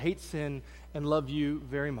hearts that hate sin and love you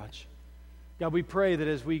very much. God, we pray that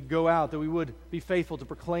as we go out, that we would be faithful to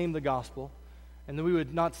proclaim the gospel, and that we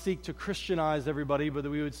would not seek to Christianize everybody, but that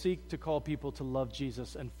we would seek to call people to love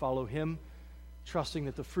Jesus and follow him, trusting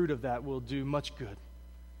that the fruit of that will do much good.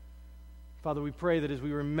 Father, we pray that as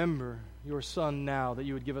we remember your Son now, that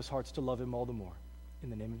you would give us hearts to love him all the more. In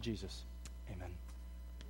the name of Jesus, amen.